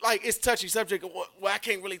you like it's touchy subject where I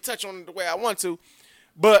can't really touch on it the way I want to,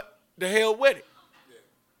 but the hell with it.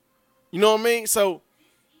 You know what I mean? So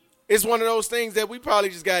it's one of those things that we probably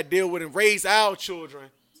just gotta deal with and raise our children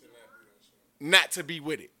not to be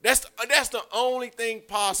with it. That's the only thing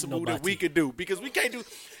possible that we could do because we can't do.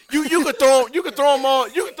 You could throw them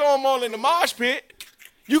all in the mosh pit.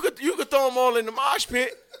 You could throw them all in the mosh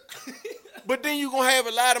pit, but then you gonna have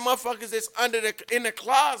a lot of motherfuckers that's in the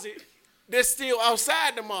closet that's still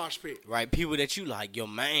outside the mosh pit. Right, people that you like, your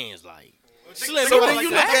man's like. Slim, so then you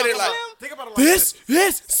look at it like, think about it like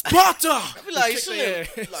this Sparta. I be like,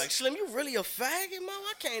 Slim, you really a faggot, man?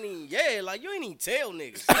 I can't even, like, you ain't even tell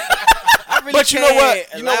niggas. I really but you know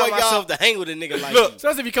what? You know allow what, myself y'all? to hang with a nigga like Look, you. So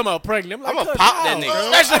if you come out pregnant, I'm gonna pop that nigga.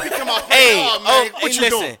 Especially if he come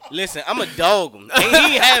out. Listen, I'm gonna dog him. Ain't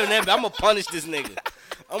he having that, but I'm gonna punish this nigga.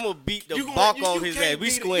 I'm gonna beat the bark off his ass. We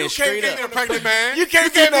squaring straight up. You can't pregnant man. You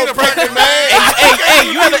can't get no pregnant man.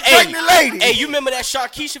 Hey, you remember that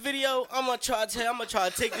Sharkeisha video? I'm gonna try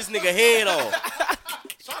to take this nigga head off.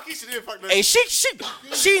 Sharkeisha did fuck that. Hey, she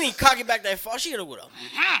didn't even cock it back that far. She hit her with a.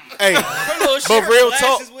 Hey, but real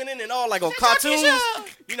talk, went in and all like on cartoons.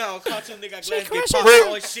 You know, on cartoons they got glasses. They pop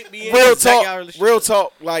all shit be in. Real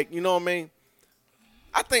talk. Like, you know what I mean?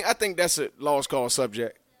 I think that's a lost cause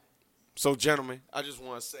subject. So, gentlemen, I just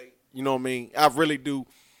want to say, you know what I mean? I really do.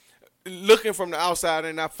 Looking from the outside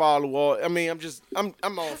and I follow all. I mean,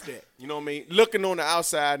 I'm off that. You know what I mean? Looking on the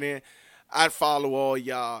outside and I follow all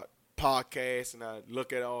y'all podcasts and I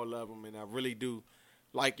look at all of them and I really do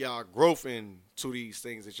like y'all growth into these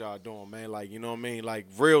things that y'all doing, man. Like, you know what I mean? Like,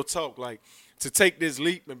 real talk. Like, to take this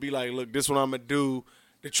leap and be like, look, this is what I'm going to do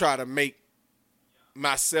to try to make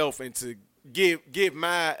myself and to give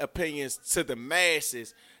my opinions to the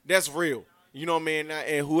masses. That's real. You know what I mean?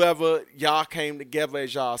 And whoever y'all came together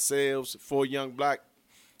as yourselves, 4 young black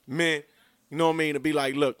men, you know what I mean? To be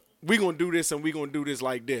like, look, we going to do this and we going to do this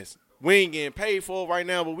like this. We ain't getting paid for it right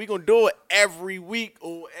now, but we going to do it every week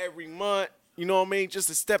or every month. You know what I mean? Just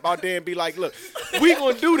to step out there and be like, look, we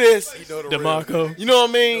going to do this. DeMarco. You know what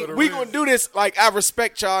I mean? We going to do this. Like, I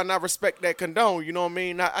respect y'all and I respect that condone. You know what I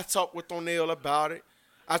mean? I talked with O'Neal about it.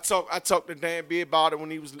 I talked to Dan B about it when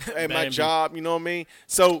he was at my job, you know what I mean?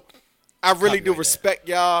 So I really do respect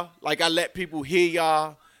y'all. Like, I let people hear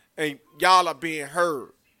y'all, and y'all are being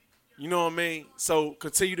heard. You know what I mean? So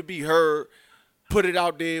continue to be heard. Put it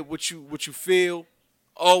out there what you feel.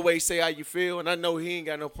 Always say how you feel, and I know he ain't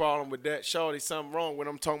got no problem with that. Shorty, something wrong when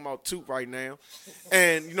I'm talking about Toot right now.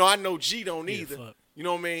 And, you know, I know G don't either. You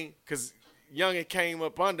know what I mean? Because Youngin came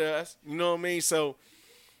up under us. You know what I mean? So,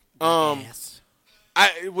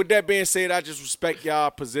 with that being said, I just respect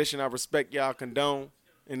y'all position. I respect y'all condone,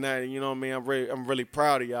 and that, you know what I mean. I'm really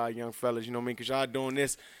proud of y'all young fellas. You know what I mean, because y'all doing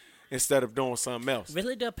this instead of doing something else.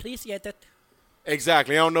 Really do appreciate it.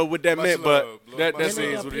 Exactly. I don't know what that meant, but that's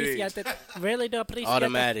Really what it is. Really do appreciate it.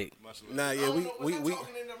 Automatic. Nah, yeah, we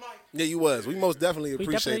yeah, you was. We most definitely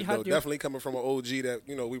appreciate it, though. heard you. Definitely coming from an OG that,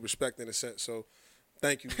 you know, we respect in a sense. So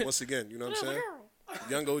thank you once again. You know what I'm saying?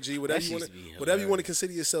 Young OG, whatever you want to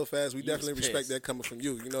consider yourself as, we definitely respect that coming from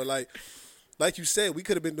you. You know, like you said, we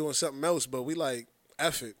could have been doing something else, but we like,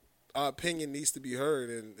 F it. Our opinion needs to be heard,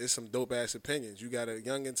 and it's some dope-ass opinions. You got a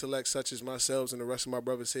young intellect such as myself and the rest of my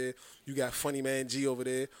brothers here. You got funny man G over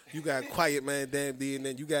there. You got quiet man Dan D, and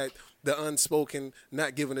then you got the unspoken,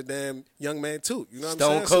 not giving a damn young man too. You know what I'm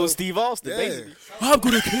saying? Stone Cold Steve Austin, yeah. basically. I'm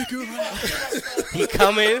gonna kick your ass. He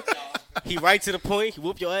come in, he right to the point, he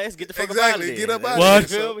whoop your ass, get the fuck up out of there. Get up out What? of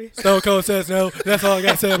there. Feel me? Stone Cold says no. That's all I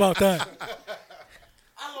gotta say about that.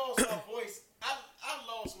 I lost my voice. I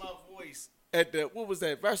lost my voice at the, what was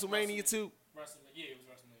that, WrestleMania 2? Yeah, it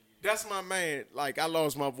was WrestleMania. That's my man. Like, I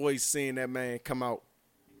lost my voice seeing that man come out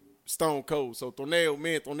Stone Cold. So me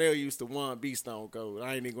and Thornell used to want to be Stone Cold.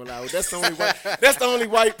 I ain't even gonna lie. That's the only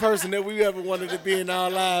white person that we ever wanted to be in our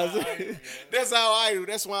lives. That's our idol.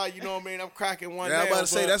 That's why, you know what I mean, I'm cracking one Yeah, now. I'm about to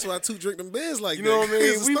say that's why Toot drink them beers like You that. know what I mean?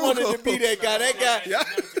 It's We Stone wanted to Cold. be that guy. That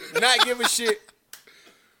guy not give a shit.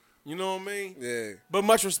 You know what I mean? Yeah. But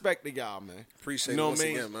much respect to y'all, man. Appreciate You know it what once I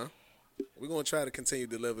mean? again, man. We're gonna try to continue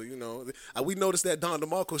to deliver. You know, we noticed that Don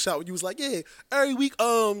DeMarco shot when you was like, yeah, every week,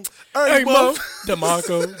 every month.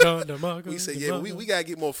 DeMarco. We said, yeah, we gotta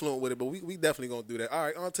get more fluent with it, but we definitely gonna do that. All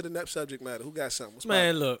right, on to the next subject matter. Who got something? What's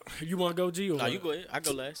Man, look, you want to go G or No, what? you go ahead. I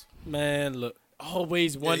go last. Man, look,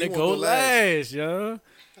 always want he to wanna go go last. last, yo.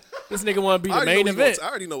 This nigga want to be I the main event. I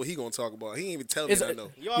already know what he gonna talk about. He ain't even telling me. It's- I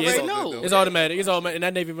know. You already It's all know. good, though. It's automatic. It's automatic, and I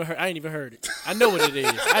never even heard. I ain't even heard it. I know what it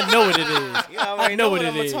is. I know what it is. You already I know what I'm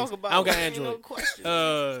it gonna is. talk about. I don't got Ain't no Android. question.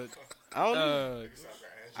 Uh, I don't know.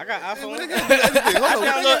 I got iPhone.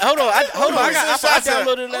 Hold on. Hold on. I got iPhone. I downloaded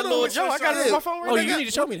that Hold on, little what's joint. I got it on your my phone right oh, now. you need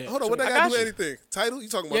to show me that. Hold on, what I that got to got do you. anything? Title? You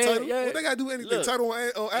talking about Yeah, title? yeah. What that got to do anything? Look. Title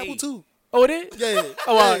on Apple too. Oh, it is. Yeah.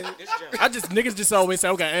 Oh, all Hey, right. I just niggas just always say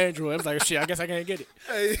I got Android. I was like, shit. I guess I can't get it.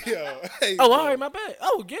 hey, yo. Hey, Oh, all right, my bad.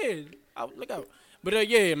 Oh, yeah. Oh, look out. But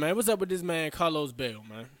yeah, man, what's up with this man Carlos Bell,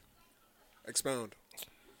 man? Expound.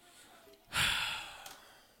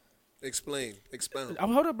 Explain. Expound.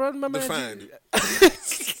 Oh, hold up, brother. My man. Define.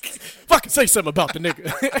 Fucking say something about the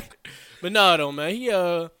nigga. But no, though, man. He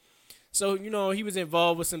so you know he was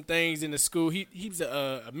involved with some things in the school. He was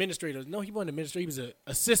a administrator. No, he wasn't an administrator. He was an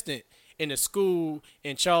assistant in a school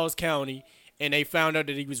in Charles County, and they found out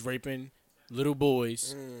that he was raping little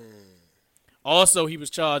boys. Also, he was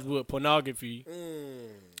charged with pornography,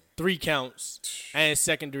 3 counts, and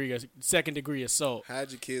second degree assault.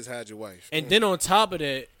 Hide your kids, hide your wife. And then on top of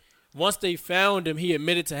that, once they found him, he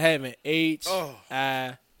admitted to having HIV.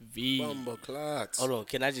 Bumble clots. Hold on.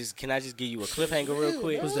 Can I just give you a cliffhanger real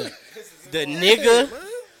quick? What's that? The nigga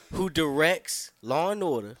who directs Law and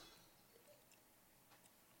Order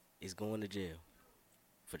is going to jail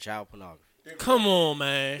for child pornography. Come on,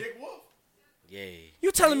 man. Yeah.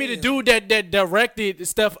 You telling me the dude that directed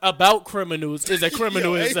stuff about criminals is a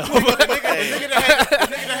criminal himself? The nigga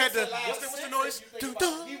that had the what's the noise? Dun,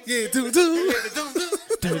 dun. Yeah, dude.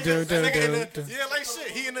 Yeah, like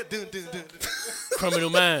shit. He in the dun, dun, dun, dun. Criminal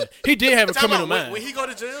mind. He did have a Time criminal out. mind. When he go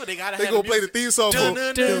to jail, they gotta They have gonna the play the music. theme song for Dun,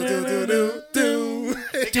 him. dun, dun, dun, dun, dun, dun.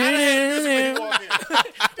 They gotta have music when he walk in.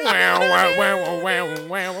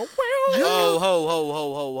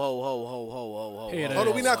 Ho. Hear that. Hold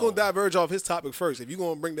on, we not gonna diverge off his topic first. If you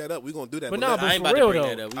gonna bring that up, we gonna do that. But let- nah, I but ain't for about to real bring though.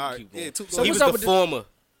 that up. We All can right, keep going. yeah, So He what's was up the with the- former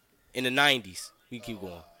in the 90s. We keep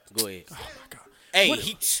going. Go ahead. Hey,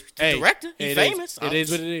 the Hey, director, he it is- famous. It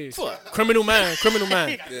is what it is. Fuck. Criminal mind.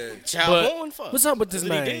 Yeah, Child But porn. Fuck. what's up with this That's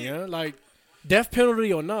what he man? did. Yeah, like death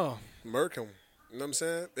penalty or no? murk him. You know what I'm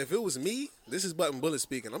saying? If it was me, this is Button Bullet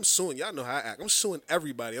speaking. I'm suing. Y'all know how I act. I'm suing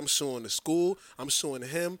everybody. I'm suing the school. I'm suing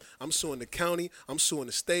him. I'm suing the county. I'm suing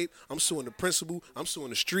the state. I'm suing the principal. I'm suing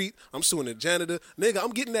the street. I'm suing the janitor. Nigga, I'm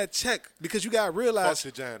getting that check because you gotta realize.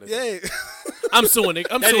 Fuck the janitor. Yeah. I'm suing it.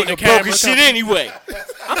 I'm That suing the nigga broke camera his shit company. anyway.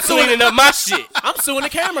 I'm cleaning up my shit. I'm suing the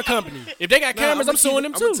camera company. If they got cameras, I'm suing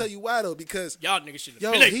them I'm too. gonna tell you why though, because Y'all niggas should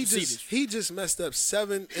yo, have been able to see this. he just messed up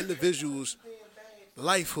 7 individuals'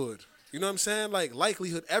 lifehood. You know what I'm saying? Like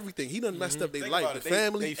likelihood, everything. He done messed up their Think life, about the it. They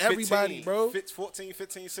family, 15, everybody, bro. 14,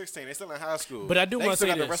 15, 16. They still in high school. But I do They wanna still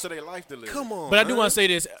say got the this. rest of their life to live. Come on. But I do man. want to say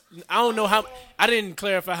this. I don't know how. I didn't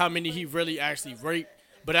clarify how many he really actually raped.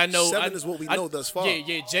 But I know 7 is what we know thus far.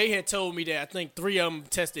 Yeah. Jay had told me that I think 3 of them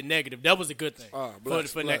tested negative. That was a good thing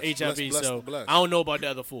bless, for bless, that HIV. bless, so bless. I don't know about the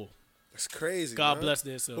other 4. It's crazy. God man. bless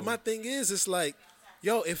their soul. But my thing is, it's like,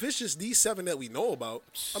 yo, if it's just these 7 that we know about,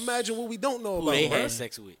 imagine what we don't know Who about. they man. had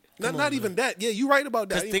sex with. Not even that. Yeah, you right about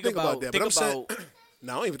that. I 'Cause didn't think about that. But I'm saying, think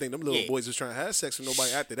no, I don't even think them little Yeah. boys was trying to have sex with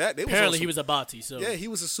nobody after that. They Apparently on he some- was a body. So Yeah, he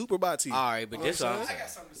was a super body. All right, but this what I'm saying? saying.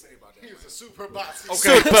 Something to say about that. He was a super boxy.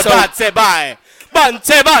 Okay, Super bante bye.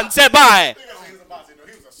 Bante bye.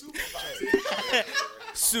 He was a super boxy.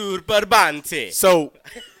 Super bante. So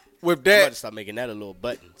with I'm about that, to start making that a little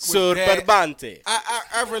button. that- Super bante.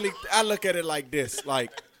 I really look at it like this,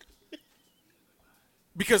 like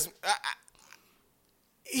because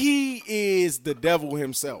he is the devil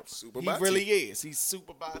himself. Super he Bati. really is. He's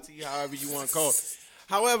super bati, however you want to call it.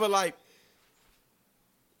 However, like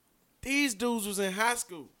these dudes was in high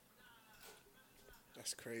school,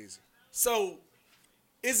 That's crazy. so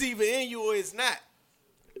it's either in you or it's not.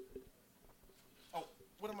 Oh,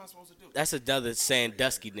 what am I supposed to do? That's another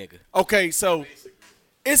Sandusky nigga. Okay, so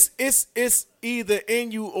it's either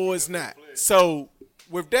in you or it's not. So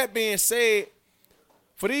with that being said,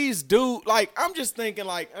 for these dudes, like I'm just thinking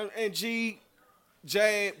like and G,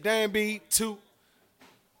 Jab, Dan B, 2.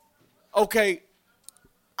 Okay,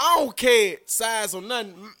 I don't care size or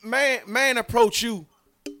nothing. Man approach you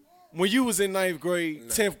when you was in 9th grade,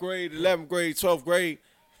 10th grade, 11th grade, 12th grade.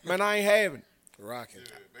 Man, I ain't having it. Rocking.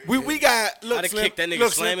 We got look. I'd have Slim, kicked that nigga,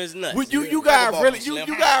 look, slam Slim, his nuts. You got Knuckleball, really Slim.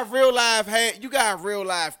 you got real life. You got real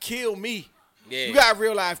life. Kill me. Yeah. You got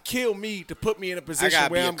real life. Kill me to put me in a position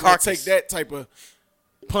gotta where be a I'm gonna take carcass. that type of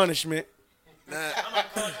punishment.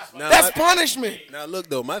 Now, That's punishment. Now look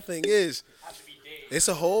though, my thing is, it's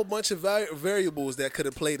a whole bunch of variables that could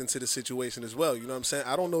have played into the situation as well. You know what I'm saying?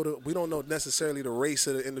 We don't know necessarily the race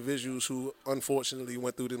of the individuals who unfortunately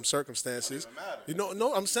went through them circumstances. You know,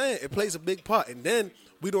 no, I'm saying it plays a big part. And then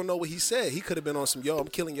we don't know what he said. He could have been on some, I'm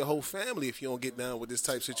killing your whole family if you don't get down with this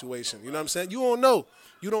type situation. You know what I'm saying? You don't know.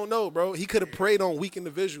 You don't know, bro. He could have preyed on weak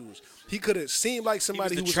individuals. He could have seemed like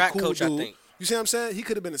somebody the who was a track cool coach, I dude. think. You see what I'm saying? He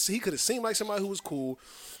could have seemed like somebody who was cool.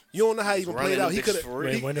 You don't know how he even Running played out. them He bitches could for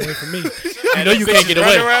have. real. Wait away from me. You know you can't get Run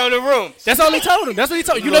away. around the room. That's all he told him. That's what he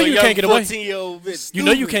told you. You know you can't get away. 14-year-old bitch. You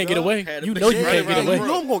know you can't get dog. away. Had a You bitch know you running can't get around the away. You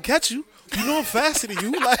know I'm gonna catch you. You know I'm faster than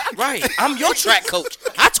you. Like, Right. I'm your track coach.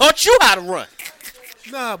 I taught you how to run.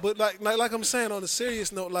 nah, but like I'm saying on a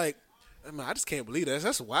serious note, like, man, I just can't believe that.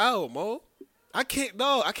 That's wild, Mo. I can't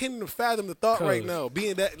even fathom the thought right now.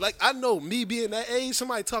 Being that, like, I know me being that age,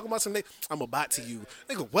 somebody talking about something, I'm a bot to you.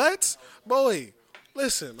 Nigga, what? Boy,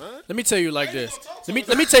 listen, man. Let me tell you like this. Let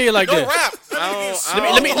me tell you like this.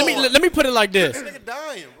 Let me put it like this. Nigga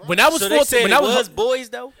dying, bro. When I was So they 14, said when it I was was boys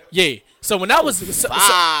though. yeah. So when I was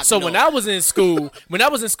when no. I was in school,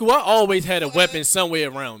 I always had a weapon somewhere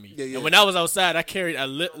around me. Yeah. And when I was outside, I carried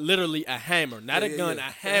literally a hammer, not a gun, yeah.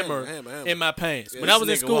 a hammer, Hammer. in my pants. When This I was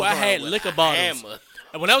in nigga school, walk I had around with liquor a bottles. hammer.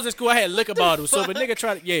 And when I was in school, I had liquor bottles. So if a nigga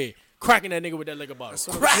tried to cracking that nigga with that liquor bottle.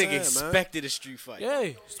 what I'm Crack saying, man. expected a street fight. Yeah,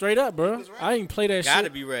 straight up, bro. I ain't play that Gotta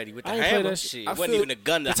shit. be ready with the I ain't play hammer. that shit. Shit, I it wasn't feel- even a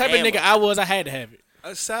gun. The type of nigga I had to have it.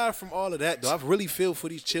 Aside from all of that, though, I really feel for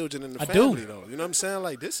these children and the I do. family, though. You know what I'm saying?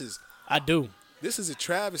 Like, this is I do. a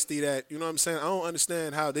travesty that, you know what I'm saying? I don't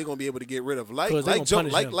understand how they're going to be able to get rid of. 'Cause they gonna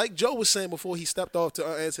punish him. Like Joe was saying before he stepped off to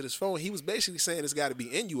answer his phone, he was basically saying it's got to be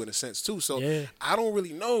in you in a sense, too. So Yeah. I don't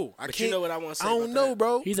really know. I But can't. you know what I wanna say I don't about know, that?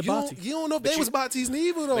 bro. He's a you don't- Bati. You don't know if they was Batis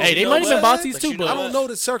neither, though. Hey, they You know might have been what I'm saying? Batis But too, you bro. know I don't what? know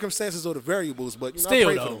the circumstances or the variables, but you know, I Still,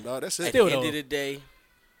 pray though. for them, dog. That's it. At Still, the end though. of the day,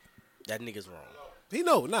 that nigga's wrong. He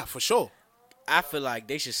know, not for sure. I feel like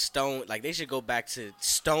they should go back to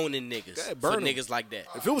stoning niggas Yeah, for burn 'em. niggas like that.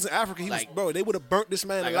 If it was in Africa, Like- they would have burnt this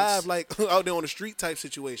man Like, alive, like out there on the street type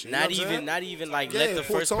situation. You know Not what I'm even, saying? not even like Yeah, let the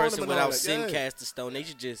full first tournament person and all without that, sin yeah. cast the stone. They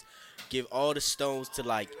should just give all the stones to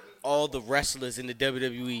like all the wrestlers in the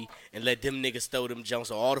WWE and let them niggas throw them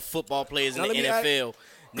jumps. Or all the football players in Now, the let me NFL,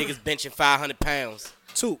 niggas benching 500 pounds.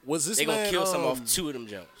 Two, was this They gonna man kill some off 2 of them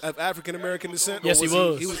jumps. of African American descent? or Yes, he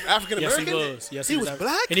was. He was African Yes, American. he was. Yes, he was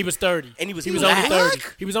black. and he was 30. And he was only black. 30.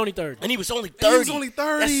 He was only 30. And he was only He 30. was only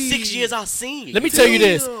 30. That's 6 years our senior. Let me tell you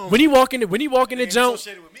this: Damn. when he walk in the jump,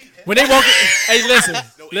 when they walk, hey,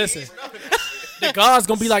 listen. The guards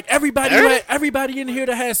gonna be like, everybody in here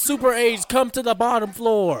that has super AIDS, come to the bottom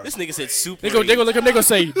floor. This nigga said super. They gonna look at him. They gonna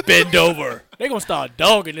say, bend over. They gonna start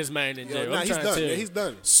dogging this man in Yo, jail. nah, I'm he's trying to done. tell Yeah, you. he's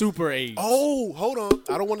done. Super AIDS. Oh, hold on.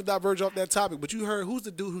 I don't want to diverge off that topic, but you heard who's the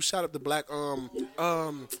dude who shot up the black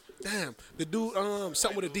damn, the dude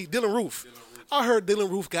something with a D, Dylan Roof. I heard Dylan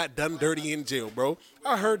Roof got done dirty in jail, bro.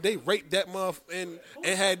 I heard they raped that muff and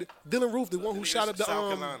had Dylan Roof, the one who shot up the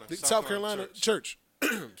South Carolina church.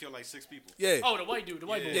 Killed like 6 people. Yeah. Oh, the white dude. The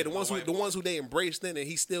white boy. Yeah, the ones who they embraced in and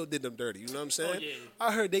he still did them dirty. You know what I'm saying? yeah.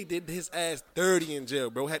 I heard they did his ass dirty in jail,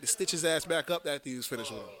 bro. Had to stitch his ass back up after he was finished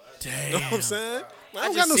with him. Damn. You know what I'm saying? I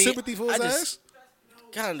don't just got no seen- sympathy for his I just- ass.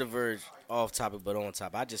 Kind of diverge off topic, but on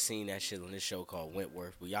top. I just seen that shit on this show called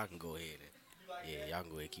Wentworth. But y'all can go ahead and y'all can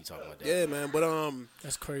go ahead and keep talking about that. Yeah, man. But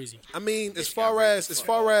That's crazy. I mean, as far as the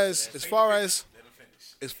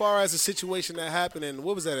situation that happened in,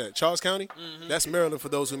 what was that at? Charles County? That's Maryland for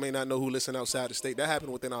those who may not know who listen outside the state. That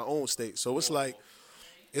happened within our own state. So it's like,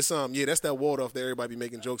 it's that's that Waldorf that everybody be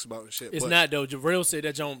making jokes about and shit. It's But- not though. Javril said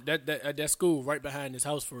that school right behind his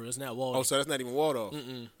house for us. It's not Walden. Oh, so that's not even Waldorf.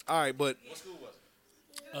 All right, but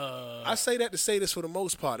I say that to say this for the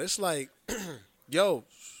most part. It's like, yo,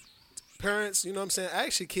 parents, you know what I'm saying?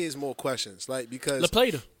 Ask your kids more questions, like because La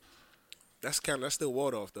Plata. that's still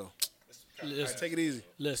Waldorf though. All right, Listen, take it easy.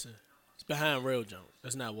 listen. It's behind Rail Jump.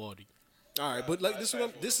 That's not Waldy. All right, but like this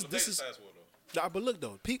is. Nah, but look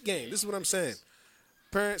though, peep game. This is what I'm saying.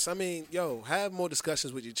 Parents, I mean, yo, have more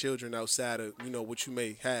discussions with your children outside of what you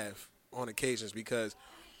may have on occasions because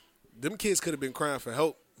them kids could have been crying for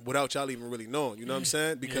help without y'all even really knowing. You know what I'm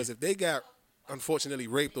saying? Because if they got unfortunately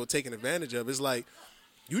raped or taken advantage of, it's like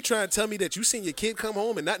you trying to tell me that you seen your kid come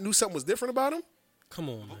home and not knew something was different about him. Come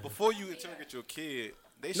on, man. Before you interrogate your kid,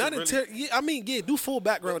 they should Not really, yeah, I mean, yeah, do full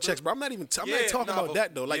background checks, bro. I'm not talking about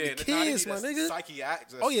that though. Like the kids, my nigga.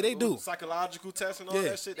 Psychiatric. Oh, yeah, they do. Psychological tests and all Yeah.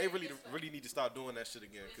 that shit. They really need to start doing that shit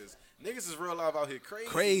again because niggas is real life out here crazy.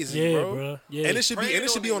 Crazy, Yeah, bro. bro. Yeah. And it should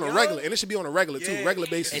be on a Young. regular, and it should be on a regular too, Yeah. regular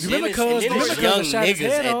basis. And You then remember it's, and Cuz, then it's remember young Cuz shot his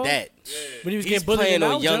niggas head at off? that. When he was He's getting bullied playing in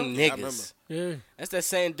on Aljo. young I remember. niggas. Yeah. That's that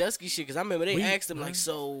Sandusky shit. Because I remember they We- asked him like,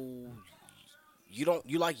 so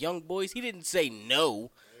you like young boys? He didn't say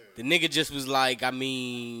no. The nigga just was like, I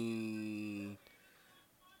mean,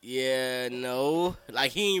 yeah, no.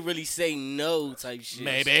 Like he ain't really say no type shit.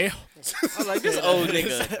 Maybe. I was like, this old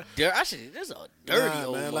nigga, this a dirty Nah,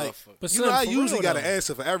 old man, like, motherfucker. But you know, I for usually real, got an though.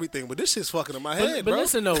 answer for everything, but this shit's fucking in my But, head, but bro.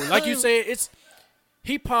 listen though, like you said,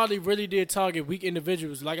 he probably really did target weak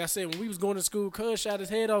individuals. Like I said, when we was going to school, Cuz shot his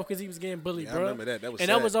head off because he was getting bullied, Yeah, I bro. remember that. That was and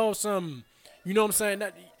sad. that was all some, you know what I'm saying?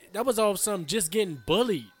 That was all some just getting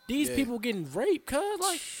bullied. These Yeah. people getting raped, cuz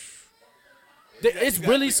like. It's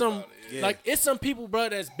really some, Yeah. like it's some people, bro,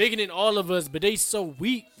 that's bigger than all of us, but they so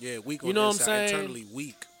weak. Yeah, weak. You on know the what I'm inside, saying? Internally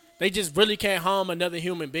weak. They just really can't harm another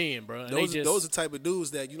human being, bro. And Those are the type of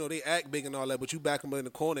dudes that, you know, they act big and all that, but you back them in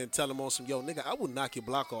the corner and tell them on some, yo, nigga, I will knock your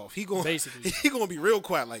block off. He going Basically. he gonna be real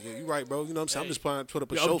quiet, like, yeah, you right, bro. You know what I'm saying? I'm just trying to put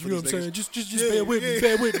up a show for you know these what I'm saying? niggas. Just Yeah, bear with me, yeah.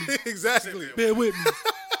 bear with me, Exactly. bear with me.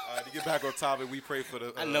 To get back on topic, we pray for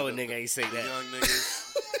the. I know a nigga ain't say the that. young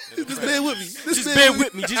niggas. and the Just family. bear with me. Just bear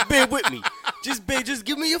with me. Just bear with me. Just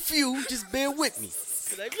give me a few. Just bear with me.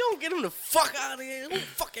 'Cause if you don't get them the fuck out of here, who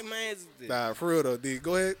fucking man is this? Nah, for real though, D.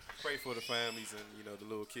 Go ahead. Pray for the families and the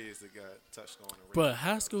little kids that got touched on. And raped. But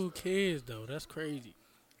high school kids though, that's crazy.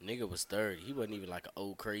 Nigga was 30. He wasn't even like an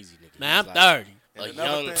old crazy nigga. Nah, He I'm was like 30. A And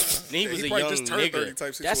another young, thing- he was he a probably young just turned 30 nigga.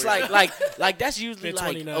 type That's situation. like that's usually Been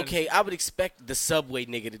like 29. okay. I would expect the Subway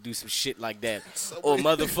nigga to do some shit like that, or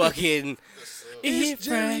motherfucking It's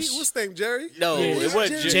Jerry. What's his name, Jerry? no, Yeah, it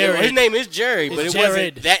wasn't Jerry. Jerry. His name is Jerry, but It's it wasn't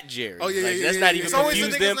Jared. that Jerry. Oh, yeah, Like, yeah, let's yeah, not yeah. even It's always the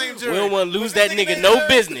confuse nigga's them. name We Jerry. don't want to lose What's that that nigga nigga no name?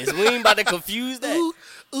 business. We ain't about to confuse that.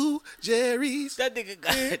 Ooh, Jerry's. That nigga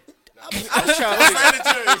got. I'm Don't trying to. slander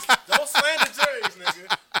Jerry's. Don't slander Jerry's,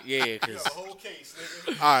 nigga. Yeah, You cause got a whole case,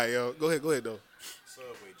 nigga. All right, yo. Go ahead though.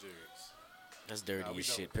 Subway Jerry's. that's dirty as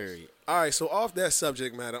shit. Period. All right, so off that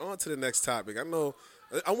subject matter, on to the next topic. I know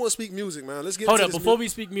I want to speak music, man. Let's get Hold into up, this before we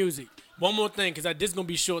speak music, one more thing, because this gonna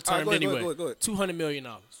be short All term right, go ahead, anyway. go ahead. $200 million.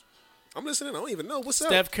 I'm listening. I don't even know what's up.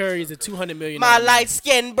 Steph Curry is a $200 million. My light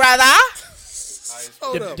skinned brother.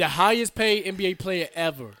 Hold up. the highest paid NBA player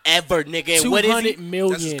ever. Ever, nigga. And what is he? $200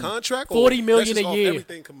 million. That's his contract. Or $40 million that's just a off year.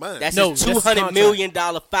 Everything combined. That's No, his that's $200 contract. million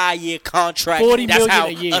 5-year contract. $40 That's million how a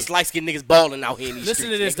year. us light skinned niggas balling out here in these Listen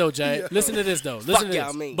to streets. this though, Jay. Listen to this though. Listen to y'all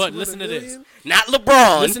this. mean. But listen to this. million? Not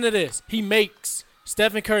LeBron. Listen to this.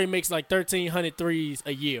 Stephen Curry makes like 1,300 threes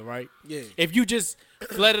a year, right? Yeah. If you just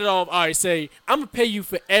let it off, all right, say, I'm going to pay you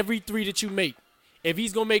for every three that you make. If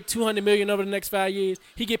he's going to make $200 million over the next 5 years,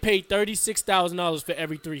 he get paid $36,000 for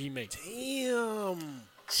every three he makes. Damn.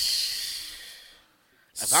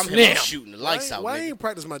 If I'm him, Slim. I'm shooting the lights out, Why I nigga. ain't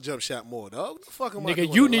practice my jump shot more, dog? What the fuck am I doing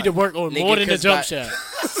Nigga, you in need to life? work on Nigga, more than the 'cause jump by- shot.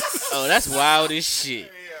 Oh, that's wild as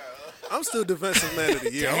shit. I'm still defensive man of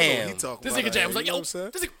the year. I don't know what he Damn. talking This about. nigga Jay was You like, know yo, what I'm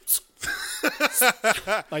saying? this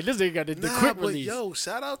nigga, like this nigga got the Nah, quick but release. yo,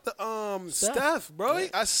 shout out to Steph. Steph, bro.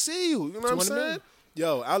 I see you. You know what I'm 200 saying? million.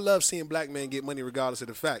 Yo, I love seeing black men get money regardless of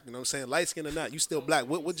the fact. You know what I'm saying? Light skin or not, you still black.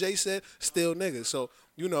 What Jay said, still niggas. So,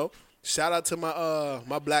 you know, shout out to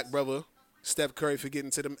my black brother, Steph Curry, for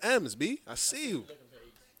getting to them M's, B. I see you.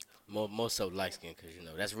 More so light skin, because,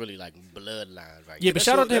 that's really like bloodline right Yeah, there. but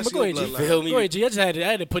shout out to him. that's But go your ahead, G. bloodline. Feel me? Go ahead, G. I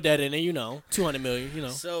had to put that in there, $200 million,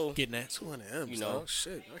 So- getting that. 200 M's, You know, dog.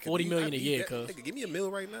 Shit. I could 40 need- million I a need year, that. cuz. Nigga, give me a meal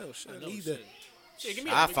right now. Shit, I need that.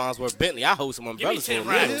 I Farnsworth Bentley. I hold some umbrellas for him.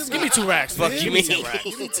 racks. Give me 2 racks. Fuck man. you Give me mean? 10 racks.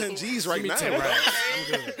 Give me 10 G's right Give me now. 10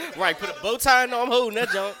 racks. Right, put a bow tie on. I'm holding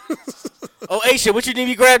that junk. Oh, Aisha, what you need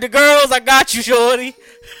me grab the girls? I got you, shorty.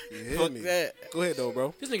 You hear Fuck me? that. Go ahead, though,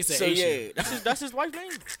 bro. This nigga said So Asian. yeah, that's his wife's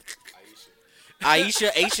name.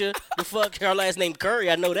 Aisha, the fuck, her last name Curry.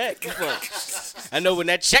 I know that. The fuck. I know when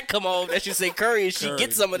that check come off, that should say Curry, and she Curry,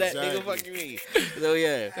 get some of that. exactly. Nigga, fuck you mean? So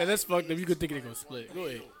yeah, And that's fucked up. You could think they gonna split. Go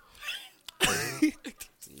ahead.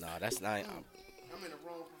 nah, that's not.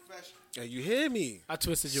 Hey, you hear me? I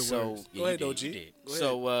twisted your So words. yeah, Go ahead, you though, did, G. you did. Go ahead.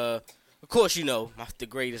 So of course the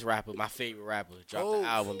greatest rapper, my favorite rapper, dropped Oh. the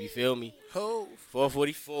album. You feel me? Ho.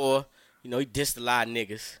 444. He dissed a lot of niggas.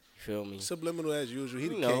 You feel me? Subliminal as usual. He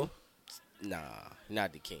the You king. know. Nah,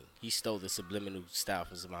 not the king. He stole the subliminal style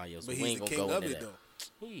from somebody else. But we he's ain't the gonna king go of into it, that.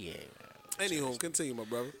 though. Yeah. Anywho, continue, my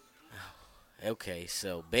brother. Okay,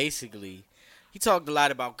 so basically, he talked a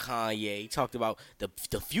lot about Kanye. He talked about the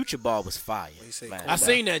Future Bar was fire. He said Man, Kodak. I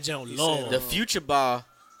seen that Joan long. the Future Bar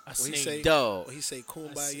When he seen say, Dog. when he say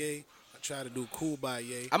Kumbaya, I try to do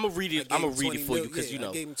Kumbaya. I'm gonna read it. I I'm gave gonna him read it 20 for you mil. because Yeah, you know.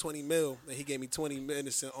 I gave him 20 mil, and he gave me 20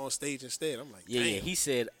 minutes on stage instead. I'm like, Yeah, damn. yeah. He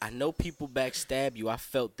said, "I know people backstab you. I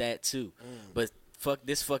felt that too, but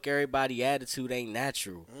fuck everybody attitude ain't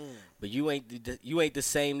natural. But you ain't the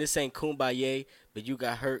same. This ain't Kumbaya, but you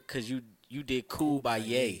got hurt because you did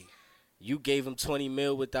Kumbaya. You gave him 20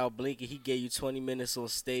 mil without blinking. He gave you 20 minutes on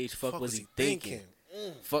stage. Fuck was he thinking?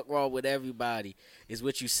 Fuck wrong with everybody is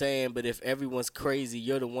what you saying. But if everyone's crazy,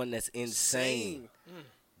 you're the one that's insane.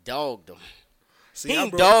 Dogged him. See, He I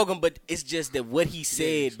ain't broke- dog him, but it's just that what he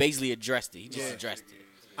said basically addressed it. He just addressed it.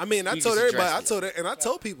 I mean, I He told just everybody. addressed I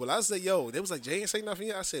told people. I said, "Yo," they was like, "Jay ain't say nothing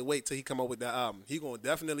yet." I said, "Wait till he come up with that album. He gonna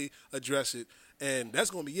definitely address it, and that's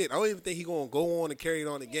gonna be it. I don't even think he gonna go on and carry it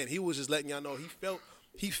on again. He was just letting y'all know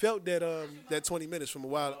he felt that 20 minutes from a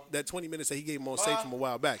while, that 20 minutes that he gave him on stage from a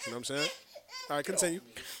while back. You know what I'm saying? All right, continue.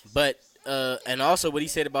 But and also what he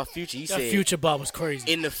said about Future, he That said Future bar was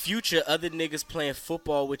crazy. in the future, other niggas playing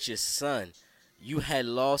football with your son. You had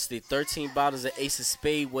lost it 13 bottles of Ace of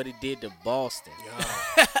Spade. What it did to Boston.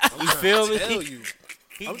 You feel me? Tell you.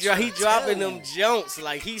 He dropping them jumps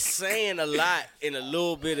like he's saying a lot in a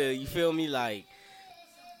little bit of, you feel me, like.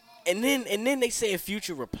 And then they said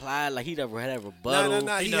Future replied like he never had a rebuttal.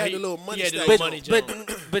 Nah. He You know, had he- the little money he had the stack. little joint. money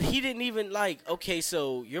But he didn't even like. Okay,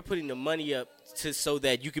 so you're putting the money up so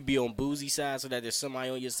that you could be on Boozy's side, so that there's somebody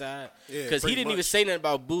on your side. Yeah, Because he pretty didn't even much. say nothing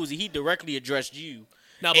about Boozy. He directly addressed you.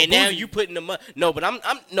 Nah, but And now Boozy- you putting the money. No, but I'm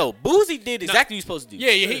no. Boozy did exactly what he's supposed to do.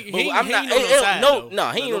 Yeah, he But ain't I'm on not. no side, No,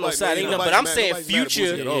 though. he ain't on no Nobody- side. Ain't no, but nobody's I'm mad- saying nobody's mad at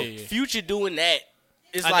Future, Boozy at all. Yeah. Future doing that.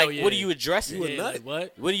 It's I know, like, yeah. what are you addressing? You a nut.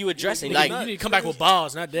 What? What are you addressing? Nigga, Like, you need to come back with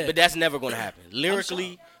bars, not that. but that's never gonna happen.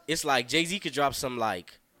 Lyrically, it's like Jay-Z could drop some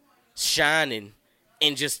like Shining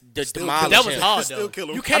and just Still demolish kill that him. was him. hard Still though. kill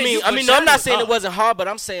him. You I can't. mean, you- no, I'm Shine not was saying it hard. wasn't hard, but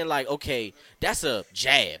I'm saying like, okay, that's a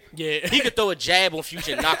jab. Yeah. He could throw a jab on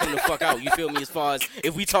Future and knock him the fuck out. You feel me? As far as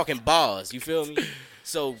if we talking bars, you feel me?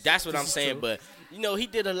 So that's what I'm saying. But you know, he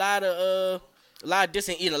did a lot of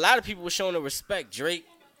dissing. And a lot of people were showing the respect. Drake,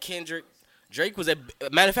 Kendrick. Drake was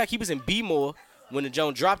matter of fact, he was in B-More when the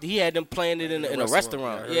Joan dropped it. He had them playing it in a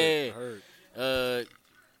restaurant. I heard.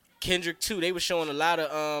 Kendrick too. They were showing a lot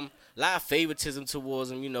of favoritism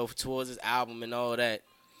towards him, you know, towards his album and all that.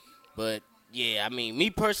 But yeah, I mean, me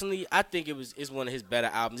personally, I think it's one of his better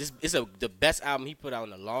albums. It's the best album he put out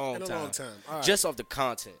in a long In a time. long time. All right. Just off the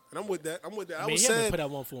content. And I'm with that. I I was mean, he saying. hasn't put out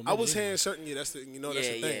one for a I minute was anyway. hearing certain. Yeah, that's the Yeah,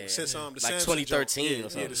 thing. yeah. Since the Like Samson 2013 joint. or Yeah,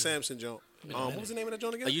 something. the Samson joint. What was the name of that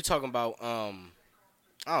joint again? Are you talking about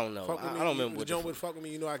I don't know. Fuck with I me, don't remember the what joint with Fuck With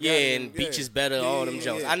Me, you know I got yeah, it. and Beach is better, all them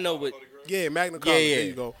jokes. Yeah. I know what Yeah, Magna Carta. Yeah. There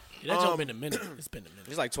you go. Yeah, that joint been a minute. It's been a minute.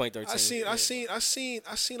 it's like 2013.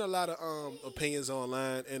 I seen a lot of opinions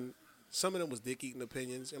online, and some of them was dick eating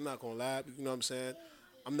opinions. I'm not gonna lie, you know what I'm saying.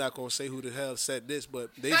 I'm not gonna say who the hell said this,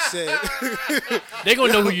 but they said They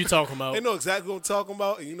gonna know who you talking about. they know exactly what I'm talking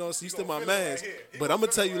about, and you know, you still my man. But I'm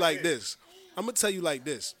gonna tell you like this.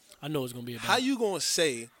 I know it's gonna be about. How you gonna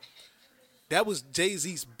say that was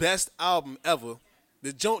Jay-Z's best album ever?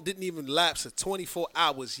 The joint didn't even lapse to 24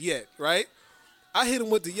 hours yet, right? I hit him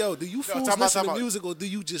with the do you fools time out, listen time to out. music or do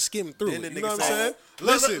you just skim through Then it? the You know nigga what I'm saying?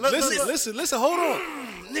 said- Listen, hold on.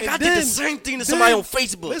 Nigga, And I did the same thing to somebody on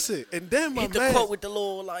Facebook. Listen, and then Hit the quote with the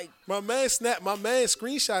little like my man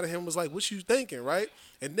screenshot of him was like, what you thinking, right?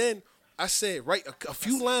 And then I said, right, a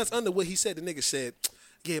few lines under what he said, the nigga said,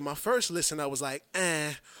 yeah, my first listen, I was like,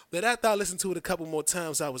 but after I listened to it a couple more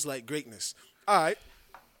times, I was like, greatness. All right.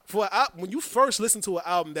 When you first listen to an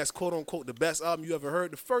album that's quote unquote the best album you ever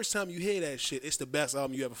heard, the first time you hear that shit, it's the best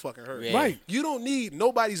album you ever fucking heard. Yeah. Right. You don't need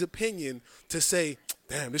nobody's opinion to say,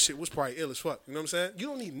 damn, this shit was probably ill as fuck. You know what I'm saying? You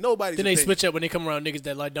don't need nobody's Then they opinion. switch up when they come around niggas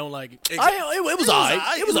that like don't like it. Exactly. It was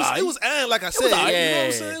alright. It was alright. It was like I said. alright. You know what yeah.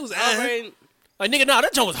 I'm saying? It was Alright. Like nigga, nah,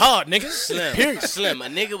 that joint was hard, nigga. Slim. Period. Slim. A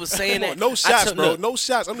nigga was saying Come that. on, no I shots, took- bro. look, No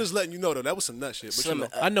shots. I'm just letting you know though. That was some nut shit. But Slim, you know.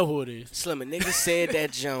 I know who it is. Slim, a nigga said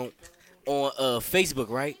that joint on Facebook,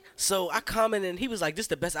 right? So I commented and he was like, this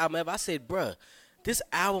the best album ever. I said, bruh, this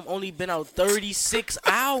album only been out 36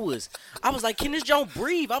 hours. I was like, can this joint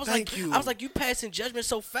breathe? I was Thank you. I was like, you passing judgment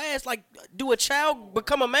so fast. Like, do a child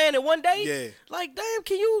become a man in one day? Yeah. Like, damn,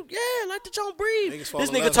 can you? Yeah, let the joint breathe. Niggas fall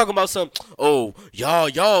This in nigga love. talking about some. Oh,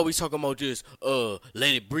 y'all always talking about this.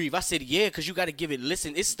 Let it breathe. I said, yeah, because you got to give it.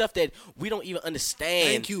 Listen, it's stuff that we don't even understand.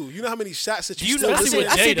 Thank you. You know how many shots that Do you you still know? I listen said,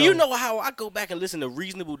 to? I said, do you though. know how I go back and listen to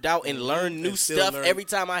Reasonable Doubt and learn new And still stuff learn. every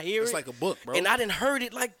time I hear It's it? like a book, bro. And I done heard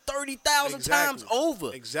it like 30,000 times Exactly.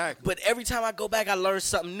 over. Exactly. But every time I go back, I learn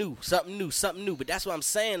something new. But that's what I'm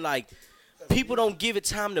saying. Like, people don't give it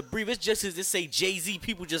time to breathe. It's just as they say Jay-Z,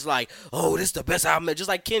 people just like, oh, this is the best album. Just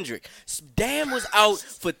like Kendrick. Damn was out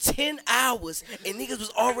for 10 hours, and niggas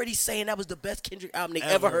was already saying that was the best Kendrick album they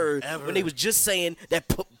ever heard. When they was just saying that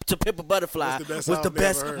To Pimp a Butterfly was the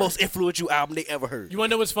best, most influential album they ever heard. You wanna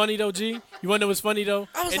know what's funny though, G? You wanna know what's funny though?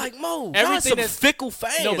 I was like, Mo, y'all everything some fickle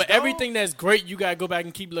fans. No, but dog. everything that's great, you gotta go back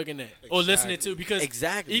and keep looking at or listening to because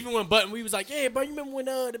Exactly. even when Button, we was like, yeah, but you remember when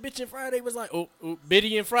the bitch in Friday was like,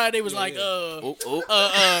 Biddy and Friday was like,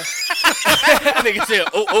 nigga said,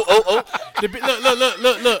 oh.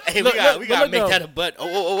 Look. Hey, look, we gotta look, make though. that a butt.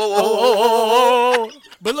 Oh.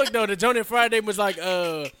 But look though, the Jonas Friday was like,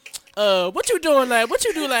 what you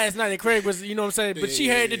do last night? And Craig was, you know what I'm saying? But she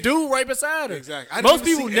had the dude right beside her. Exactly. I Most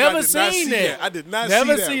didn't people see- and I never did not seen see that. that. I did not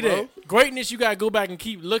never see that, bro. Greatness, you gotta go back and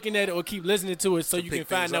keep looking at it or keep listening to it so you can pick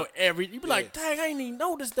find things out up. You be like, dang, I ain't even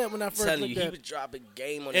noticed that when I first Telling looked you, he at was it. dropping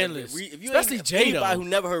game on Endless. that. If you Especially ain't, Jay, anybody though. who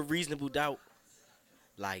never heard Reasonable Doubt,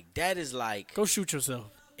 like that is like, Go shoot yourself.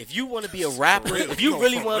 if you want to be a rapper, real. if you No,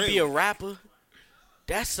 really for want to be real. a rapper,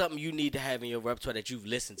 that's something you need to have in your repertoire that you've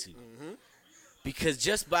listened to. Because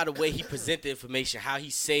just by the way he present the information, how he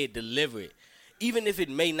say it, deliver it, even if it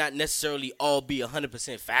may not necessarily all be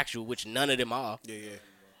 100% factual, which none of them are,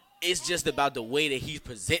 it's just about the way that he's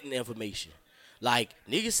presenting the information. Like,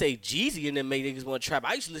 niggas say Jeezy and then make niggas want to trap.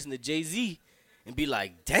 I used to listen to Jay-Z and be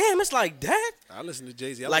like, damn, it's like that? I listen to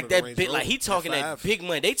Jay-Z. Like that bit, like he talking that big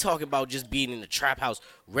money. They talking about just being in the trap house,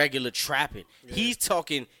 regular trapping. He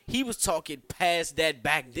was talking past that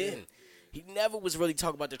back then. He never was really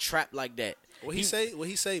talking about the trap like that. What he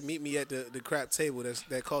say? Meet me at the crap table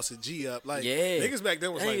that costs a G up. Like Yeah. niggas back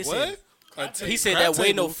then was That like, nigga what? said- He said that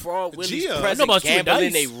way no fraud. Willie's G up. I know present about you and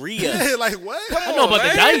gambling they Dice. Rhea. Yeah, like what? I know about man.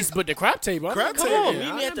 the dice, but the crap table. Crap Come table. on, Yeah, meet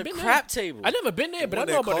I me at the been there. crap table. I never been there, but I one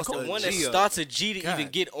know that about cost the The a one that G up. starts a G to God.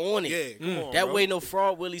 even get on it. Yeah, come on, That bro. way no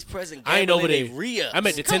fraud. Willie's present I ain't gambling over they there. Rhea. I'm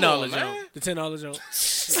at the Come $10 on, man. joint. The $10 joint.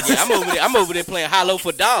 Yeah, I'm over there playing high low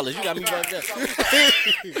for dollars. You got me right there.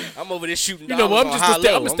 I'm over there shooting. You know what? dollars I'm on just high I'm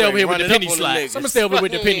low. gonna stay over here with ready the to run penny it up on slots. the I'm gonna niggas. stay over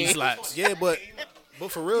with the penny slots. Yeah, but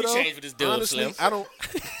for real though, changed for this dude, honestly, Slim. I don't.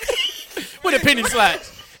 With the penny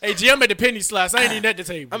slots. Hey, G, I'm at the penny slots. I ain't even at the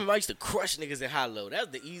table. I remember I used to crush niggas in high low. That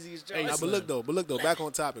was the easiest job. Nah, but look though, back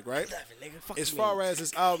on topic, right? As far as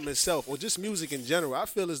this album itself, or just music in general, I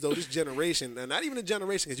feel as though this generation, and not even a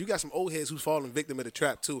generation, because you got some old heads who's falling victim of the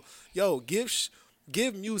trap too. Yo,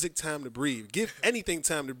 give music time to breathe. Give anything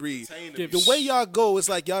time to breathe. The way y'all go is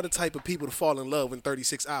like y'all the type of people to fall in love in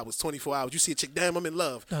 36 hours, 24 hours. You see a chick, damn, I'm in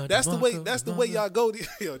love. That's the way y'all go.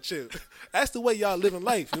 Yo, chill. That's the way y'all living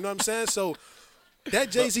life. You know what I'm saying? So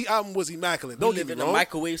that Jay-Z album was immaculate. Don't get me in a wrong.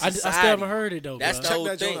 microwave I society. still haven't heard it though. That's bro. the Check whole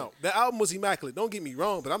that joint thing. out. That album was immaculate. Don't get me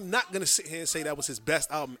wrong, but I'm not gonna sit here and say that was his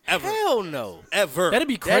best album ever. Hell no. Ever. That'd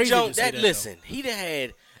be That crazy. joint, to say that, listen, he done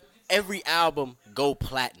had every album go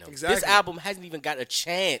platinum. Exactly. This album hasn't even got a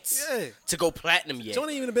chance Yeah. to go platinum yet.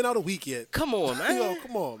 Joint ain't even been out a week yet. Come on, man. Yo,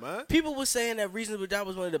 come on, man. People were saying that Reasonable Doubt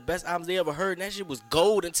was one of the best albums they ever heard, and that shit was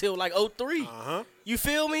gold until like 03. Uh-huh. You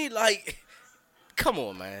feel me? Like, come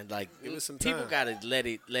on, man. Like, Give it some people time. gotta let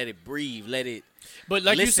it breathe, let it. But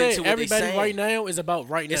like you Listen said, to what they everybody saying. right now is about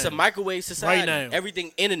right now. It's a microwave society. Right now.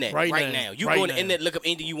 Everything internet Right right, now. now. You Right go on now. the internet, look up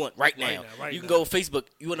anything you want right now. Right now, right you can now. go Facebook.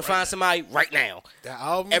 You want to find somebody right now. That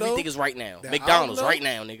album, Everything though, is right now. that McDonald's album, right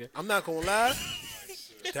though, now, nigga. I'm not gonna lie.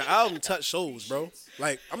 The album touched souls, bro.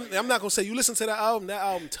 Like I'm not gonna say you listen to that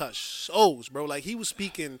album touched souls, bro. Like he was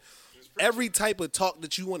speaking every type of talk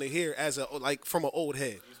that you want to hear as a like from an old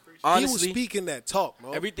head. He was Honestly, speaking that talk,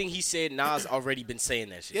 bro. everything he said, Nas already been saying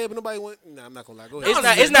that shit. Yeah, but nobody went. Nah, I'm not gonna lie. Go ahead. It's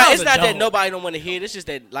not. Nas It's not. is It's a not that dog. nobody don't want to hear it. It's just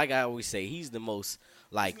that, like I always say, he's the most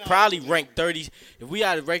like probably ranked 30. If we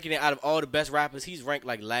are ranking it out of all the best rappers, he's ranked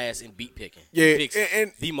like last in beat picking. Yeah, He picks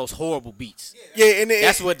and- the most horrible beats. Yeah, and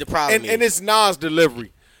That's what the problem and is. it's Nas'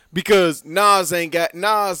 delivery because Nas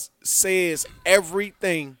says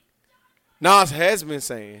everything. Nas has been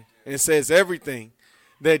saying and says everything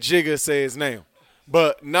that Jigga says now,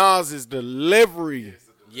 but Nas's delivery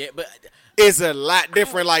Yeah, but is a lot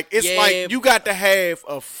different. Like it's Yeah. like you got to have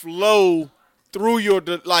a flow through your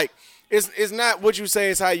like. It's not what you say;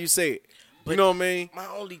 it's how you say it. But you know what I mean? my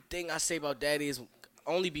only thing I say about that is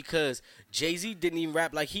only because Jay-Z didn't even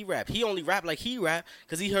rap like he rapped. He only rapped like he rapped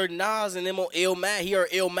because he heard Nas and them on Illmatic. He heard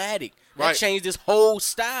Illmatic. That Right. changed his whole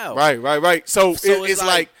style. Right. So, So it's it's like,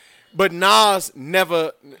 like- but Nas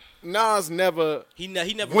never He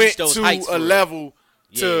never went reached those to heights a for real. level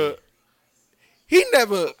to. He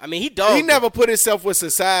never. I mean, he dogged. He never put himself with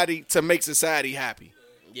society to make society happy.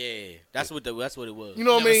 Yeah, that's what it was. You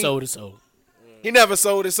know what I Never mean? sold his soul. He never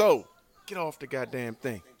sold his soul. Get off the goddamn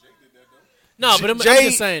thing. No, but I'm Jay,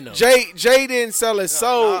 just saying though. Jay didn't sell his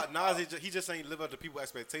soul. Nas, he just ain't live up to people's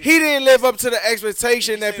expectations. He didn't live up to the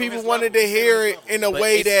expectation that stayed on people his wanted level. to hear it in the But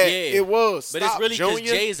way it's- that yeah. it was. But it's Stop, really because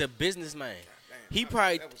Junior. Jay is a businessman. He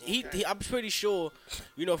probably I'm pretty sure,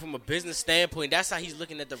 from a business standpoint, that's how he's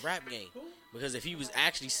looking at the rap game. Because if he was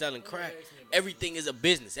actually selling crack, everything is a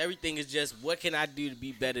business. Everything is just what can I do to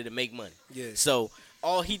be better to make money. Yeah. So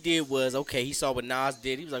all he did was he saw what Nas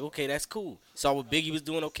did. He was like, okay, that's cool. Saw what Biggie was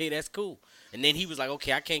doing. Okay, that's cool. And then he was like,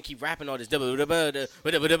 okay, I can't keep rapping all this. It's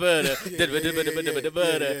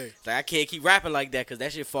like, I can't keep rapping like that because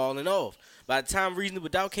that shit falling off. By the time Reasonable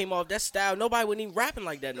Doubt came off, that style, nobody wasn't even rapping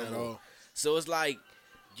like that no more. So it's like,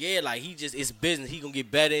 it's business. He gonna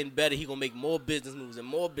get better and better. He gonna make more business moves and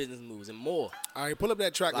more business moves and more. All right, pull up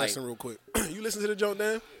that track Like- lesson real quick. You listen to the joint,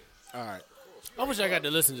 Dan? All right. I wish I got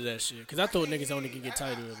to listen to that shit because I thought niggas only can get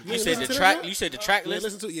title. You ain't said listen the to track. that? You said the track You ain't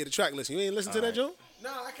list. listen to the track list. You ain't listen to that joint?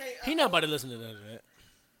 He not about to listen to none of that.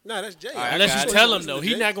 Nah, that's Jay. right, I Unless got you it. tell him though,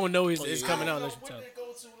 he not gonna know it's coming out unless you tell him.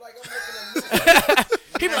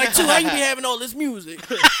 He be like, "Two, how you be having all this music?"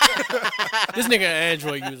 This nigga an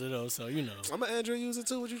Android user though, so you know. I'm an Android user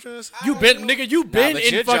too. What you trying to say? You been but in your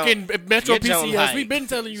fucking Metro your junk PCS. hype. We been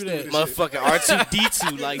telling you that. Motherfucking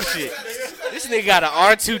R2D2 like shit. This nigga got an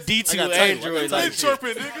R2D2 I got title. Android like shit.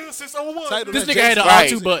 chirping, nigga, since 01. Title This is nigga had an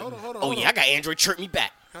Right. R2 button. Hold on, Oh hold yeah, I got Android. Chirp me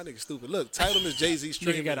back. How nigga stupid. Look, Title is Jay-Z's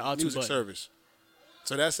streaming got an R2 music button. service.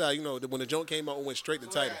 So that's how, when the joint came out, it went straight to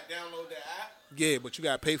Title. Download the app. Yeah, but you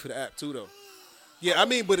got to pay for the app too, though. Yeah, I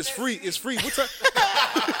mean, but it's free. It's free. What's up?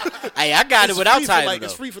 Hey, I got it without free for, title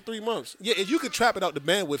It's though. free for 3 months. Yeah, if you could trap it out the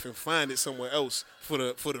bandwidth and find it somewhere else for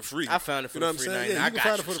the free. I found it for you know the what free I'm saying? 99. Yeah, I you can got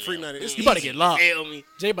find you. it for the free 99. It's You about to easy. get locked. Feel me?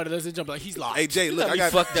 Jay about to listen jump like he's locked. Hey Jay, look, Got I me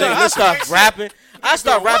got fucked Jay, up. I listen. start rapping. I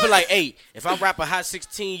start rapping like, hey, if I rap a hot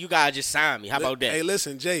 16, you gotta just sign me. How about that? Hey,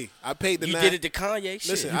 listen, Jay, I paid the You nine. did it to Kanye. Shit.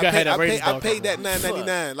 Listen, You I gotta paid, have that I Raiders paid, I dog paid that on.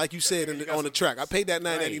 $9.99, like you said on the track. I paid that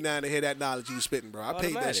 $9.99 to hear that knowledge you was spitting, bro. I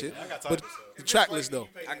paid that Automatic. shit. But the track list though.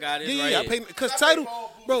 I got it Yeah, right yeah, I here. paid because Title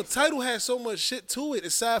has so much shit to it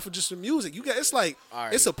aside for just the music. It's like All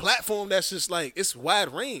right. it's a platform that's just like it's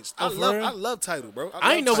wide range. Oh, for real? I love Title, bro.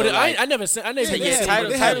 I ain't know what it. Title. I never seen. I never Yeah, seen they yeah, have,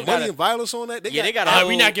 Title- they have Title money got a- and violence on that. Yeah, they got a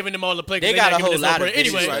We whole- not giving them all the play. 'cause They they got not a giving whole us no lot of bread.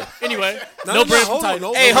 Anyway, bitches, anyway, No, no bread from hold on,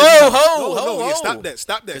 Title. no, Hey, no, ho, no, ho, no, ho, yeah, ho.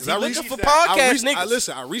 stop that. 'Cause I he reached- looking for I podcast reached- niggas.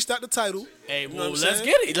 Listen, I reached out the Title. Hey, You know well, what I'm let's saying?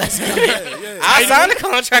 get it. Let's get it. Yeah, yeah. I signed a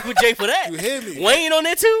contract with Jay for that. You hear me? Wayne on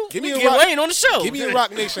there too. Give me We a get rock- Wayne on the show. Give me a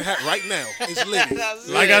Rock Nation hat right now. It's lit.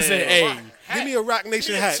 Like I said, hey, Give me a Rock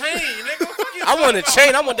Nation hat. I want a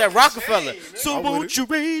chain. I want that Rockefeller. So I want won't you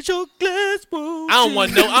raise your glass? Won't I don't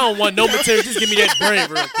want no material. Just give me that bread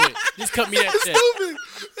real quick. Just cut me that check. Stupid.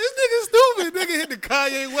 This nigga stupid. Nigga hit the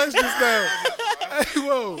Kanye West just now. Hey,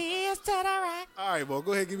 whoa. All right, bro.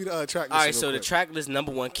 Go ahead. Give me the track list. All right, real so the quick. track list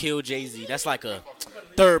number 1, Kill Jay-Z. That's like a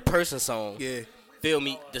third person song. Yeah. Feel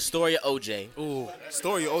me? The Story of OJ. Ooh.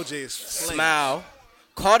 Story of OJ is flame. Smile.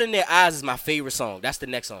 Caught in Their Eyes is my favorite song. That's the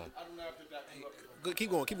next song. Good.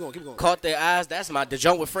 Keep going. Keep going. Keep going. Caught Their Eyes. That's the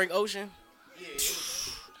jump with Frank Ocean.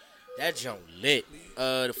 That jump lit.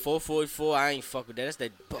 The 444, I ain't fuck with that. That's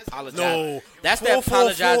that apologize. No. That's that 444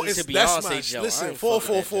 apologizing is- to that's Beyonce my- jump. Listen, I ain't fuck with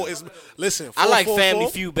that 444 jump. is. Listen, I like 444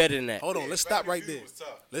 Family Feud better than that. Hold on. Let's stop right there.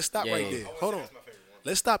 Let's stop Yeah, right yeah. there. Hold on.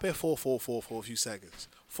 Let's stop at 444 for a few seconds.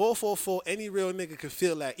 444, any real nigga could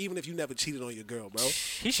feel that, even if you never cheated on your girl, bro.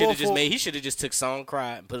 He should have just 444 made. He should have just took Song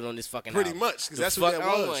Cry and put it on this fucking. Pretty album. much, 'cause The that's what fuck, that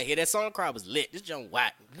I don't was. want to hear that Song Cry was lit. This jump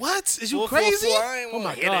whack. What? Is you 444, crazy? I ain't Oh wanna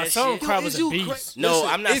my hear God, that Song shit. Cry Yo, was is a you beast. No, Listen,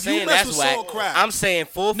 I'm not if you saying mess that's with whack. Song Cry, I'm saying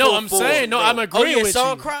 444. No, I'm saying no. I'm Oh agreeing yeah, with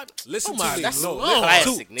Song you. Cry. listen Oh to my, me. that's No, long.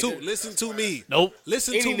 Classic, two, nigga. listen to me. Nope.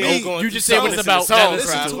 Listen Any to nigga me. going You through just said Song it was Cry. about Song Song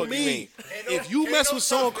Listen Cry. to Fuck you me. mean? If you mess with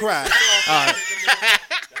Song Cry,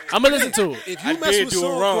 I'm gonna listen to it. if you I mess did with do it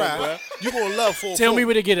Song wrong, Cry, bruh. you gonna love 444. Tell me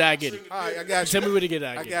where to get it. I get it. All right, I got you. Tell me where to get it.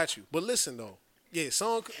 I I get it. got you. But listen though, yeah,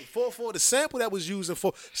 song 444, the sample that was used in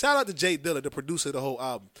 4. Shout out to Jay Dilla, the producer of the whole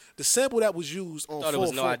album. The sample that was used on Thought it 444.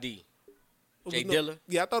 was No ID. Jay Dilla?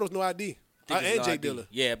 Yeah, I thought it was No ID. Think it's And No Jay ID. Dilla.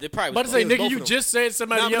 Yeah, they probably. But to Was say, It was nigga, both you of them. just said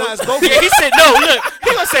somebody Nah, else. nah, it's both. Yeah, he said no. Look,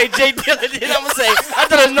 he gonna say Jay Dilla. Then I'm gonna say I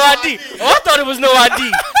thought it was No ID. Oh, I thought it was No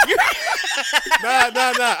ID. Nah.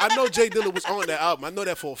 I know Jay Dilla was on that album. I know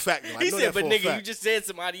that for a fact. Though. I He know said, that but for a nigga, fact. you just said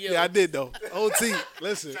somebody else. Yeah, I did though. OT,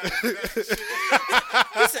 listen.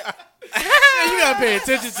 You gotta pay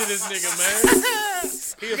attention to this nigga, man.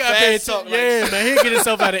 He You a gotta pay fast talk attention. like Yeah, man. He'll get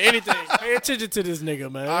himself out of anything. Pay attention to this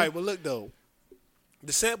nigga, man. All right, but look though,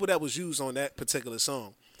 the sample that was used on that particular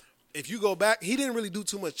song. If you go back, he didn't really do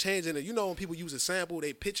too much change in it. You know when people use a sample,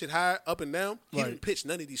 they pitch it high, up and down. He Right. didn't pitch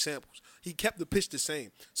none of these samples. He kept the pitch the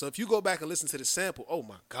same. So if you go back and listen to the sample, oh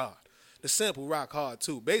my God, the sample rock hard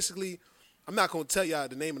too. Basically, I'm not gonna tell y'all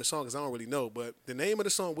the name of the song because I don't really know, but the name of the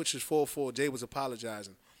song, which is 4-4, Jay was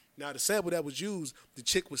apologizing. Now the sample that was used, the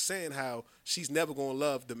chick was saying how she's never gonna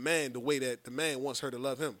love the man the way that the man wants her to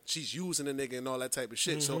love him. She's using the nigga and all that type of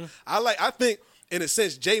shit. So I think in a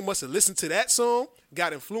sense Jay must have listened to that song,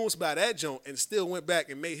 got influenced by that joint, and still went back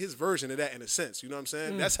and made his version of that in a sense. You know what I'm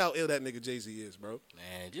saying? That's how ill that nigga Jay-Z is, bro.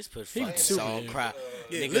 Man, just put He fucking too, song man. cry.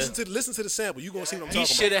 Yeah, Nigga, listen to the sample. You gonna see what I'm he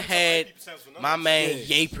talking should about. have had my man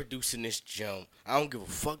Ye producing this jump. I don't give a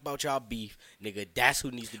fuck about y'all beef, nigga. That's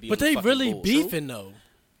who needs to be. But on the they fucking really Bulls. beefing though.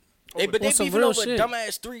 But they on some beefing real over shit.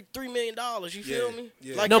 dumbass $3 million. You feel me?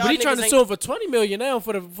 yeah. Like, No, but y'all he trying to niggas sue him for $20 million now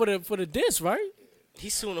for the diss, right?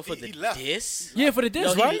 He's suing him for the he left. diss. Yeah, for the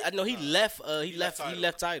diss, No, right? he left. He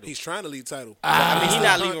left Tidal. He's trying to leave title. I mean, he's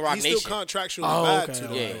not leaving Rock He's Nation. still contractually Oh, bad okay. to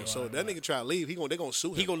them. Yeah. though. So that nigga try to leave. They gonna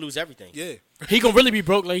sue him. He gonna lose everything. yeah. He gonna really be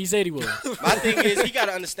broke like he said he would. My thing is, he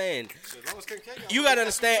gotta understand. You gotta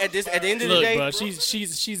understand at the end of the Look, day, bro,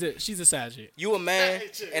 she's a side chick. you a man,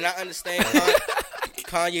 and I understand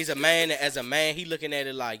Kanye's a man. And as a man, he looking at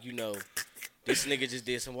it like, you know, this nigga just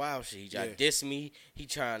did some wild shit. He tried to diss me. He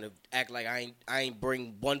trying to act like I ain't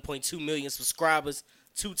bring 1.2 million subscribers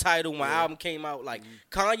to Tidal when my album came out. Like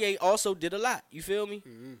Kanye also did a lot. You feel me?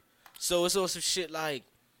 So it's on some shit like,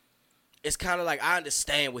 it's kind of like I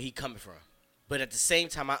understand where he coming from, but at the same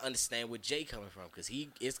time I understand where Jay coming from because he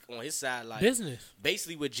is on his side like Business.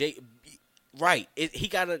 basically with Jay. Right,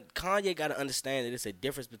 Kanye gotta understand that it's a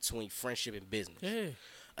difference between friendship and business. Yeah.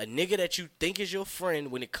 A nigga that you think is your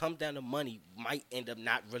friend, when it comes down to money, might end up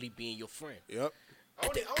not really being your friend. Yep.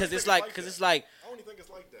 Because it's like, I don't even think it's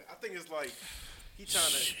like that. I think it's like he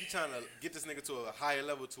trying to get this nigga to a higher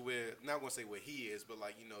level to where, not gonna say where he is, but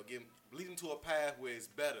like, you know, lead him to a path where it's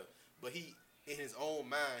better. But he, in his own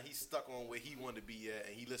mind, he's stuck on where he wanted to be at,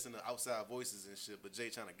 and he listen to outside voices and shit. But Jay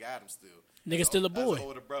trying to guide him still. Nigga still a As boy. an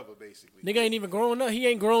older brother, basically. Nigga ain't even grown up. He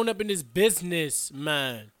ain't grown up in this business,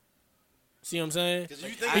 man. See what I'm saying? 'Cause you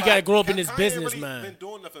think He about gotta it, grow up in Kanye this ain't business, really man. been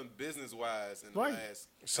doing nothing business wise in Right. the last.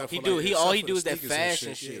 Except He for do. except all he for do the is that sneakers and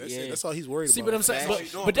fashion shit. That's Yeah. it. That's all he's worried See about. what I'm saying?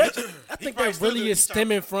 Fashion. But that, I He think probably that still really do- is he tryna-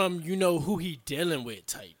 stemming from, you know, who he dealing with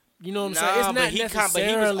type. You know what I'm saying? It's Nah, not but he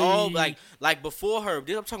necessarily. was all like before her.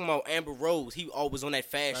 This I'm talking about Amber Rose. He always on that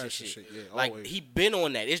fashion shit. yeah, Like always. he been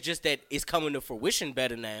on that. It's just that it's coming to fruition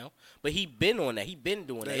better now. But he been on that. He been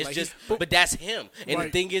doing that. Yeah, It's like just, but that's him. And the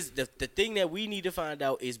Right. thing is, the thing that we need to find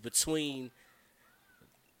out is between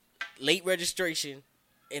late registration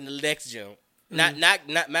and the next jump. Not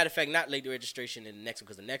matter of fact, not late registration in the next one,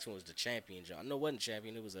 because the next one was the champion jump. I know it wasn't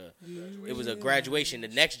champion. It was a graduation. The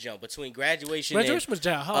next jump between graduation Graduation was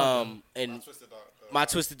Jack Hall. and my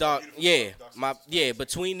Twisted Dark,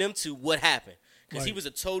 between them two, what happened? Because he Right. was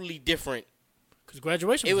a totally different. Because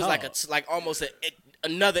graduation It was was hard. almost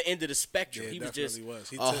another end of the spectrum. Yeah, he was definitely just was.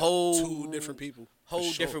 He a took whole two different people. for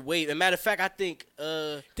whole sure. different wave. And matter of fact, I think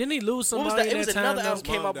Didn't he lose what was somebody that? It was in that another time? album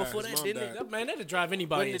His came mom out died. before His that, mom didn't died. it? Man, that'd drive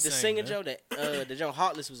anybody Wasn't it the insane, singer man. Joe that the Joe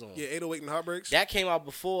Heartless was on? Yeah, 808 and Heartbreaks. That came out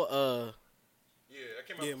before. Yeah, that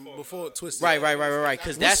came out Yeah, before Twisted. Right.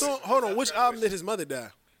 Because Which that's song, hold on, which album did his mother die?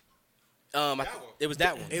 it was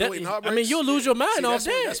that one. 808 and I Heartbreaks? mean, you'll lose your mind See, off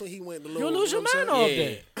that's that. when he went the You'll little. lose your you know mind what I'm off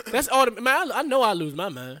saying? that. That's all. Man, I know I lose my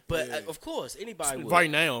mind. But of course, anybody would. Right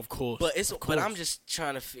now, of course. But it's Of but I'm course. just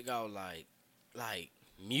trying to figure out like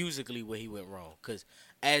musically where he went wrong. Cause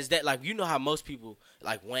as that, like, you know how most people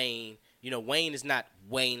like Wayne. You know, Wayne is not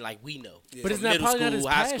Wayne like we know. But it's From not middle probably not his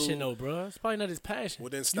school, high passion school. though, bro. It's probably not his passion.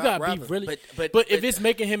 Well, then you stop gotta rapping. be really. But- But if but- it's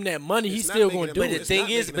making him that money, he's It's not still making gonna him do money. But it. the It's thing not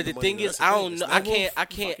is, making but the him money, thing though. is, That's the I thing. don't It's know. not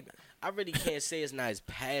I really can't say it's not his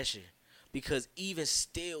passion, because even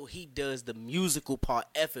still, he does the musical part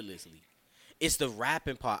effortlessly. It's the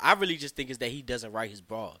rapping part. I really just think it's that he doesn't write his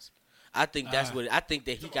bars. I think that's what. I think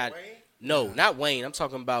that he got. No, not Wayne. I'm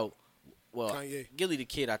talking about. Well, Kanye. Gilly the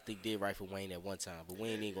Kid, I think, did write for Wayne at one time, but we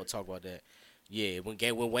ain't even gonna talk about that. Yeah,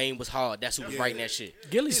 when Wayne was hard, that's who was writing that shit.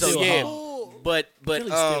 Gilly's So still yeah, hard. but Gilly's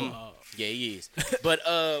still hard. yeah, he is. But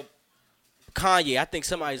Kanye, I think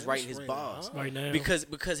somebody's writing his bars Right now.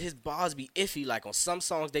 because his bars be iffy. Like on some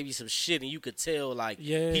songs, they be some shit, and you could tell like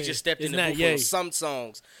Yeah, he just stepped in it's the not booth Ye. on some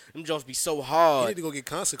songs. Them joints be so He hard. need to go get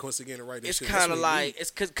Consequence again and write this It's shit. kind of That's what he like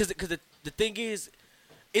it's because the thing is,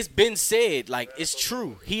 it's been said, like, it's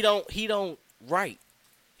true. He don't write.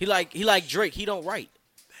 He like Drake. He don't write.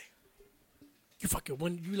 You fucking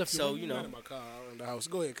when you left. So your you need. know. In my car around the house.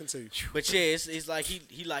 Go ahead, continue. But yeah, it's like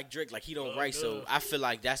he like Drake, like he don't write. So I feel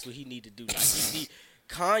like that's what he need to do. Like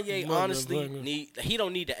Kanye, honestly, he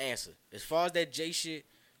don't need to answer. As far as that J shit,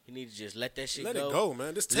 he need to just let that shit Let go. it go,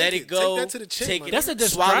 man. Just take Let it. it go. Take that to the chin, Take man. it. That's a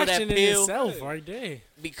Swallow that distraction in pill. itself, right there.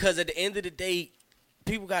 Because at the end of the day,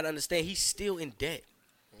 people gotta understand he's still in debt.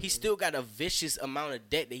 he still got a vicious amount of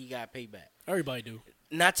debt that he got to pay back. Everybody do.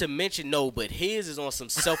 Not to mention, no, but his is on some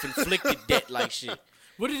self-inflicted debt like shit.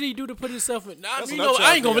 What did he do to put himself in? Nah, That's you what know, I'm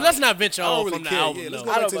I ain't trying gonna. to Let's not venture I don't off really from the care. album. Yeah, let's though.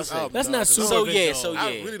 go I back don't to this say- album. Let's dog. not This- super So, venture yeah, off. so, I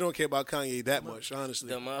yeah. really don't care about Kanye that much, honestly.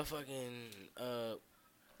 The motherfucking,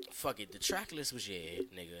 fuck it, the track list was,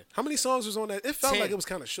 nigga. How many songs was on that? It felt 10. like it was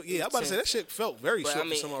kind of short. Yeah, I'm about to say 10. that shit felt very But short I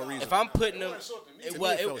mean, for some odd reason. if I'm putting them, To me,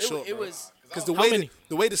 well, it felt short, it bro. was. Because the How way many?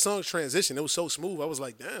 the way the songs transitioned, it was so smooth. I was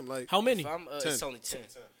like, damn, like How many? If I'm, 10. it's only 10.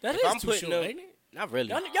 That if is I'm too putting short, them- ain't it? Not really.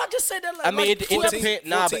 Y'all just said that. Like, I mean, like it 14, depends.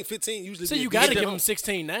 Nah, 14, but 15 usually. So be you a gotta decent- give him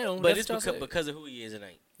 16 now. but That's it's what y'all said. because of who he is, it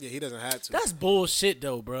ain't. Yeah, he doesn't have to. That's bullshit,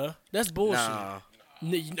 though, bruh. That's bullshit. Nah.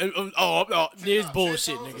 There's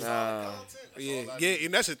bullshit, nigga. Yeah,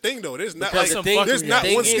 and that's the thing though. There's not Because like the thing, there's the not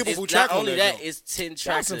thing one is, skippable it's track not on only that. that, it's 10 That's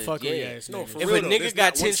tracks. some fuckery Yeah. ass. No, nigga. for If real a though, nigga there's got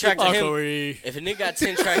not 10 one tracks of him, Fuckery. if a nigga got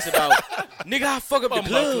 10 tracks about, nigga, I fuck up the Oh my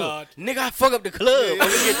club. God. Nigga, I fuck up the club.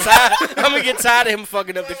 I'm gonna get tired of him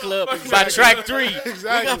fucking up the club by track 3. Nigga,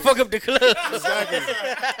 I fuck up the club. Exactly.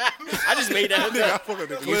 I just made that hook I up. fuck up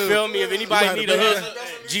the You club. feel me? If anybody might need have a been- hook,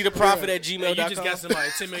 gtheprophet at Hey, you just got gmail.com. somebody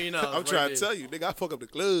 $10 million. I'm trying to tell you, nigga, I fuck up the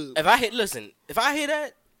club. If I hear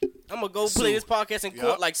that, I'm gonna go play this podcast in court.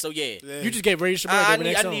 Yup. Like, so yeah. Yeah. You just gave Ray Shamir I every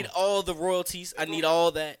next need, I song. need all the royalties. I need all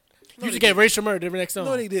that. You just gave Ray Shamir every next song.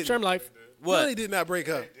 No, they didn't. Sherm Life. What? No, they did not break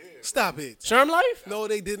up. Stop it. Sherm Life? No,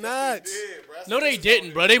 they did not. No, they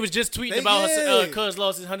didn't, bro. They was just tweeting They about did. Cuz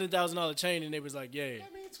lost his $100,000 chain, and they was like, yeah.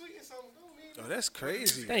 Oh, that's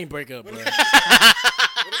crazy. They ain't break up, bro.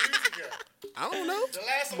 I don't know.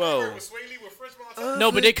 Whoa.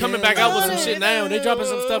 No, but they coming back out with some shit now. They dropping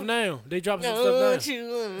some stuff now. They dropping some stuff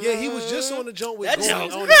now. Yeah, he was just on the joint with That going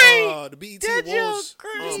joint's on great. the BET That Awards. joint's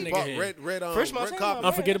great. This nigga here. Red Fresh red Montana. carpet.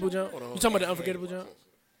 Unforgettable jump? You talking about the unforgettable jump?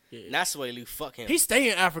 Not Sway Lee. Fuck him. He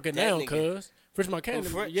stay in Africa That now, nigga. cuz. French Montana.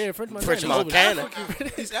 French? Yeah, French Montana. French over there.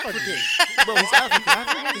 Montana. He's African. Bro, he's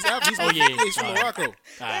African. He's African. Oh, yeah. He's from Morocco.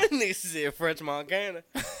 That nigga said French Montana.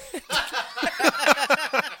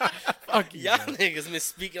 Fuck you. Y'all niggas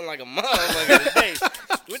misspeaking like a motherfucker today.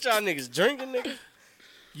 What y'all niggas drinking, nigga?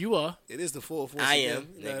 You are. It is the 4-4. I am.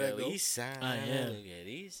 Yeah, that Nigga, go. east side. I am. Nigga,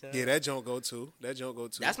 east side. Yeah, that joint go too. That joint go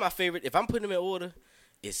too. That's my favorite. If I'm putting them in order,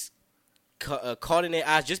 it's Caught in Their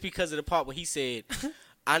Eyes, just because of the part where he said,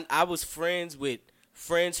 I was friends with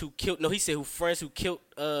friends who killed, no, he said friends who killed,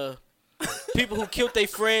 people who killed their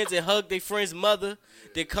friends and hugged their friend's mother.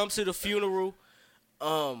 They come to the funeral.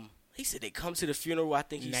 He said they come to the funeral. I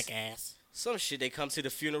think he's Neck ass. some shit. They come to the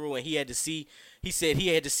funeral and he had to see. He said he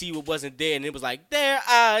had to see what wasn't there, and it was like their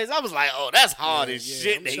eyes. I was like, oh, that's hard as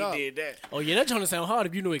shit. I'm That shocked. he did that. Oh, yeah, that trying to sound hard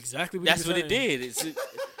if you knew exactly what That's he was what it saying. did. It's,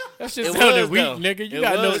 That shit It sounded was, weak, though. nigga. You It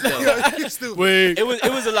gotta was, know. though. You're stupid. Wait. It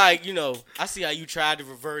was like, you know, I see how you tried to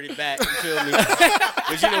revert it back, you feel me?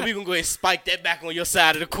 But you know, we gonna go ahead and spike that back on your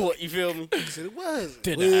side of the court, you feel me? He said it was.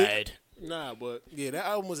 Denied. Nah, but yeah, that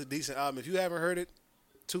album was a decent album. If you haven't heard it,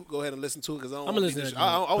 go ahead and listen to it because I don't. I'ma wanna listen be to dis- it.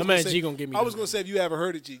 I was My man gonna say- G gonna give me I was the- gonna say if you haven't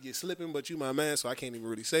heard it, you're slipping, but you my man, so I can't even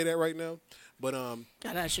really say that right now. But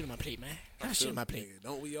Got that shit on my plate, man. That shit on my plate. nigga,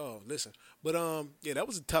 don't we all listen? But yeah, that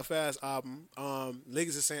was a tough ass album. Niggas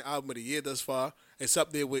is saying album of the year thus far. It's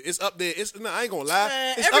up there with. It's up there. It's no, I ain't gonna lie.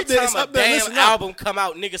 Man, It's every up there. time It's a up there. damn Listen up. album come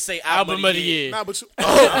out, niggas say album of the year. Nah, but you,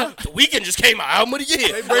 The Weeknd just came out, album of the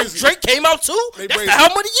year. They crazy. Drake came out too. They That's crazy. the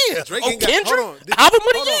album of the year. Drake Oh, ain't got. Kendrick, Hold on. Did- album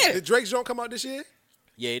of hold the on. year. Did Drake's joint come out this year?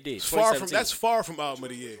 Yeah, it did. It's far from. 2017. That's far from album of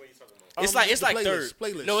the year. It's like the playlist, third.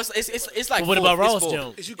 Playlist. No, it's like. But what fourth. about Ross It's fourth.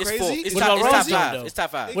 Jones? Is you It's crazy? fourth. It's What top, about it's Ross top five. Jones, It's top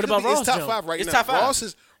It five. What could about be- It's Ross top Jones? 5 right It's now. top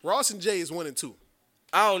five. Ross and Jay is 1 and 2.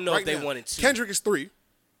 I don't know Right if they now. wanted to. Kendrick is 3.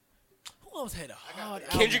 Who else had a hard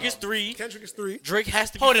Kendrick is 3. Kendrick is 3. Drake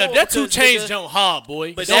has to be Hold up, 4 that 2 because, Chainz nigga, joint hard,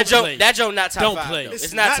 boy. But Don't play. that joint not top Don't 5. play. though. It's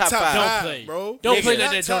It's not top 5. Don't play. bro. Don't Nigga. play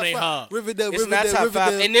It's that joint ain't hard. Riverdale, It's Riverdale, not top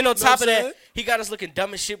Riverdale. 5. And then on Know top what of I'm that, he got us looking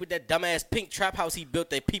dumb as shit with that dumbass pink trap house he built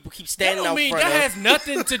that people keep That standing don't out mean front that of. has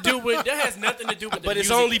nothing to do with. That has nothing to do with. But the it's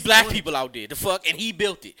music only black doing. people out there. The fuck, and he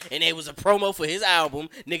built it, and it was a promo for his album,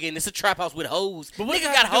 nigga. And it's a trap house with hoes. But what Nigga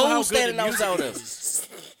got got to do with how hoes good the standing music outside of. is?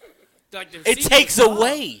 Like, the It sequence takes is hard.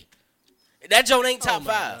 away. That joint ain't top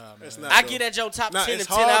my 5. God, It's not, I bro. get that joint top Nah, 10 it's if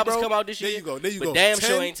 10 hard, albums bro. come out this year. There you go. There you but go. damn 10,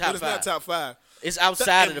 sure ain't top but it's 5. not top 5. It's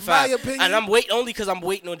outside In of the my 5. opinion- And I'm waiting only because I'm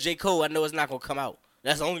waiting on J. Cole. I know it's not going to come out.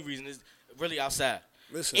 That's the only reason. It's really outside.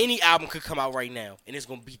 Listen. Any album could come out right now, and it's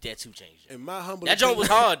going to beat that 2 Chainz. In my humble That joint was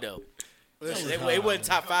opinion- hard, though. Listen, It wasn't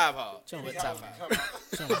top 5 hard. It wasn't top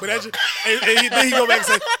 5. but that shit, and then he go back and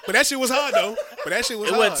say, but that shit was hard though. But that shit was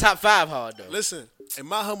It hard. wasn't top 5 hard, though. Listen, in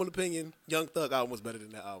my humble opinion, Young Thug album was better than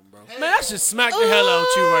that album, bro. Man, I should smack the hell out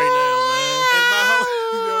you right In my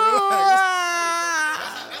humble, yo, relax.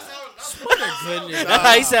 now, man. goodness. That's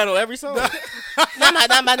how he sound on every song.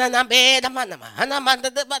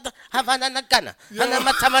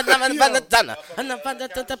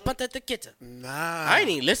 Nah. I ain't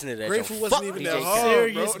even listening to that. Grateful joint. wasn't Fuck even DJ that Khaled. hard,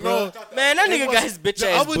 Serious, bro. bro. No. Man, that nigga It got his bitch the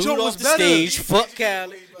ass other booed joint off was the better. stage. Fuck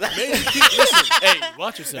Cali. Listen, Hey,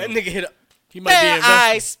 watch yourself. That nigga hit a He might be bare invested.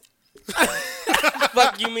 eyes.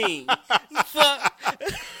 Fuck you mean? Fuck.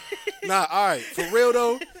 nah, all right. For real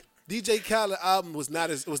though, DJ Khaled album was not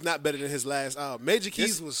better than his last album. Major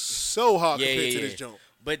Keys was so hard compared to this joint.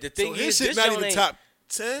 But the So thing his is, shit this not joint even ain't- top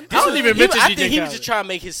 10. I don't even mention I DJ think he was Khaled. just trying to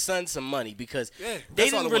make his son some money because Yeah, they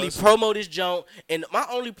that's all didn't it really was. promote his joint. And my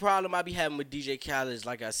only problem I be having with DJ Khaled is,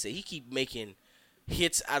 like I said, he keep making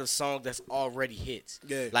hits out of songs that's already hits.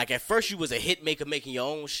 Yeah. Like at first you was a hit maker making your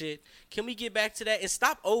own shit. Can we get back to that and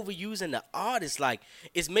stop overusing the artist? Like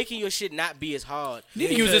it's making your shit not be as hard. He need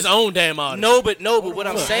to use his own damn artist. No, but what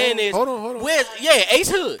I'm saying is, hold on. where's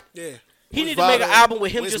Ace Hood? Yeah. He Where's need to make an Vado? album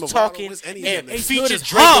with him Where's just Movado? talking Where's any and of them? Ace Hood feature is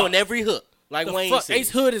Drake hard. on every hook. Like The Wayne fuck? said. Ace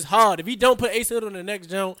Hood is hard. If he don't put Ace Hood on the next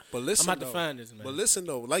jump, But listen, I'm about to though. find this man. But listen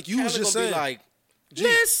though, like you Khaled was just gonna be saying, like,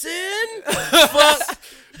 listen, fuck.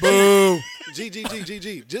 boom,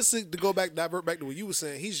 G. Just to go back, divert back to what you were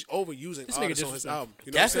saying, he's overusing This nigga artists on his disrespectful. album.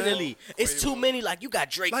 You know what I'm saying? Definitely. It's too many. Like, you got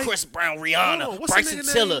Drake, Like, Chris Brown, hold Rihanna, on, what's the Bryson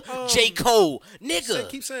nigga Tiller, name? J. Cole. Say, Nigga.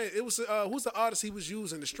 keep saying it was who's the artist he was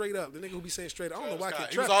using the straight up, the nigga who be saying straight up. I don't know why I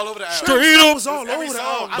can't He was trap. all over the album. Straight up was all Every over the song.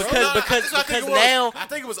 album. I bro. Because- thought- because- that's what I think because it was. now- I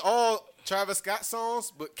think it was all Travis Scott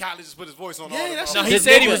songs, but Khaled just put his voice on all Yeah, of them. that's- No, No, he he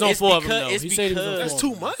said he nigga, was on it's 4 of them, because- though. it's He said he was on because- 4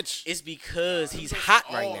 4 That's too much. It's because he's hot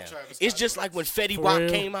right all now. Travis It's Scott just like when Fetty For Wap real?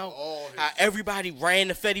 came out. All his- How everybody ran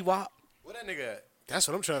to Fetty Wap. Where that nigga at? That's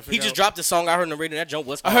what I'm trying to He figure just out. dropped a song I heard on the radio. That joint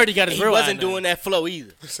was I hard. heard he got his And real He wasn't eye now. doing that flow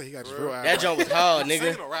either. Say he got his real That joint was hard, nigga.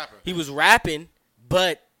 Singing or rapping? He was rapping,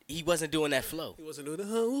 but he wasn't doing that flow. He wasn't doing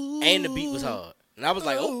the And the beat was hard. And I was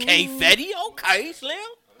like, okay, Fetty, okay, Slim.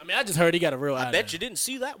 I mean, I just heard he got a real eye. I bet you didn't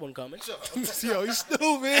see that one coming. Yo, you stupid.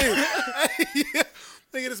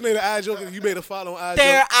 Nigga just made an eye joke and you made a follow eye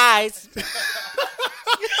Their joke. eyes.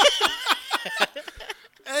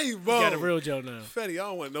 Hey, bro. He got a real Joe now. Fetty, I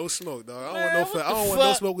don't want no smoke, dog. I don't Man, want no what fat. I the don't want no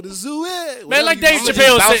fuck? smoke with the zoo. Man, like Dave just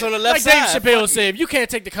Chappelle bounce said, on the left like Dave side. Chappelle said, if you can't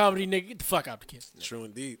take the comedy, nigga, get the fuck out the kiss. True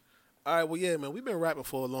indeed. All right, well, yeah, man, we've been rapping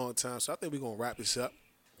for a long time, so I think we're going to wrap this up.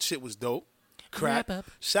 Shit was dope. Crap. Wrap up.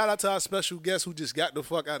 Shout out to our special guest who just got the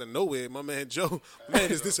fuck out of nowhere. My man Joe, man,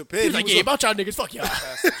 just disappeared. He's like, was yeah, on- about y'all niggas, fuck y'all.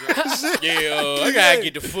 Yeah, I gotta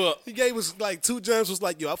get the fuck. He gave us like 2 gems, was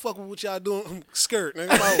like, yo, I fuck with what y'all doing. Skirt,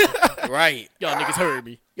 nigga. I'm out. Right. Y'all niggas heard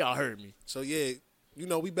me. Y'all heard me. So, yeah, you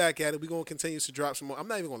know, we back at it. We going to continue to drop some more. I'm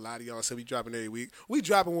not even going to lie to y'all. I said we dropping every week. We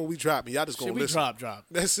dropping when we dropping. Y'all just going Shit, to we listen. drop.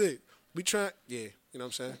 That's it. We trying, yeah, you know what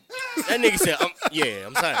I'm saying? That nigga said, yeah,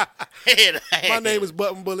 I'm sorry. My name is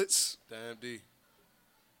Button Bullets. Damn D.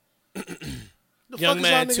 The Young fuck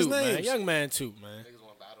man is y'all too, niggas' man. names? Young man too, man. Niggas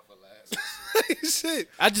want battle for last. Shit.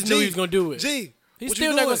 I just knew he was gonna do it. G, He's what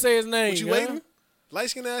still you not gonna doing? say his name. What you huh? waiting? Light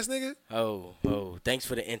skinned ass nigga? Oh, thanks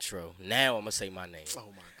for the intro. Now I'm gonna say my name. Oh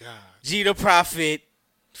my God. G the Prophet.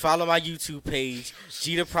 Follow my YouTube page,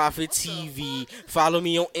 G the Prophet TV. Follow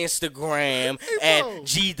me on Instagram bro. at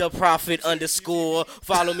G the Prophet _.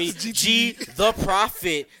 Follow me, G the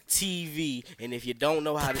Prophet TV. And if you don't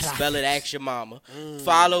know how to spell it, ask your mama.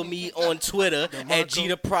 Follow me on Twitter at G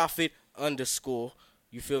the Prophet _.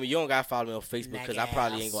 You feel me? You don't gotta follow me on Facebook because I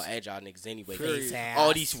probably ain't gonna add y'all niggas anyway. Period.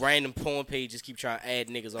 All these random porn pages keep trying to add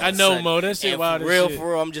niggas on. I the know, sudden. Mo. That shit And wild as for real, shit.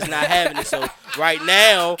 for real, I'm just not having it. So right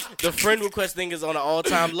now, the friend request thing is on an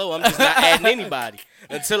all-time low. I'm just not adding anybody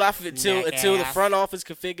until the front office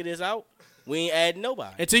can figure this out. We ain't adding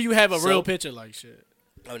nobody. Until you have a So- real picture like shit.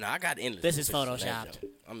 Oh no, I got endless. This is pictures in that photoshopped.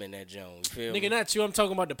 joint. I'm in that zone. You feel Nigga, me? not you. I'm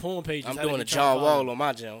talking about the porn pages. I'm How doing they a be trying John to follow. Wall on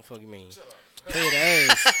my joint. Fuck you mean? Pay the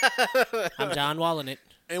ass. I'm John Walling it.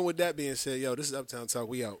 And with that being said, yo, this is Uptown Talk.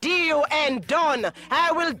 We out. D-U-N done.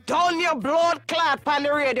 I will done your blood clot on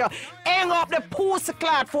the radio. Hang up the pussy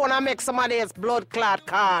clot phone and make somebody else blood clot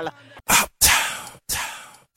call.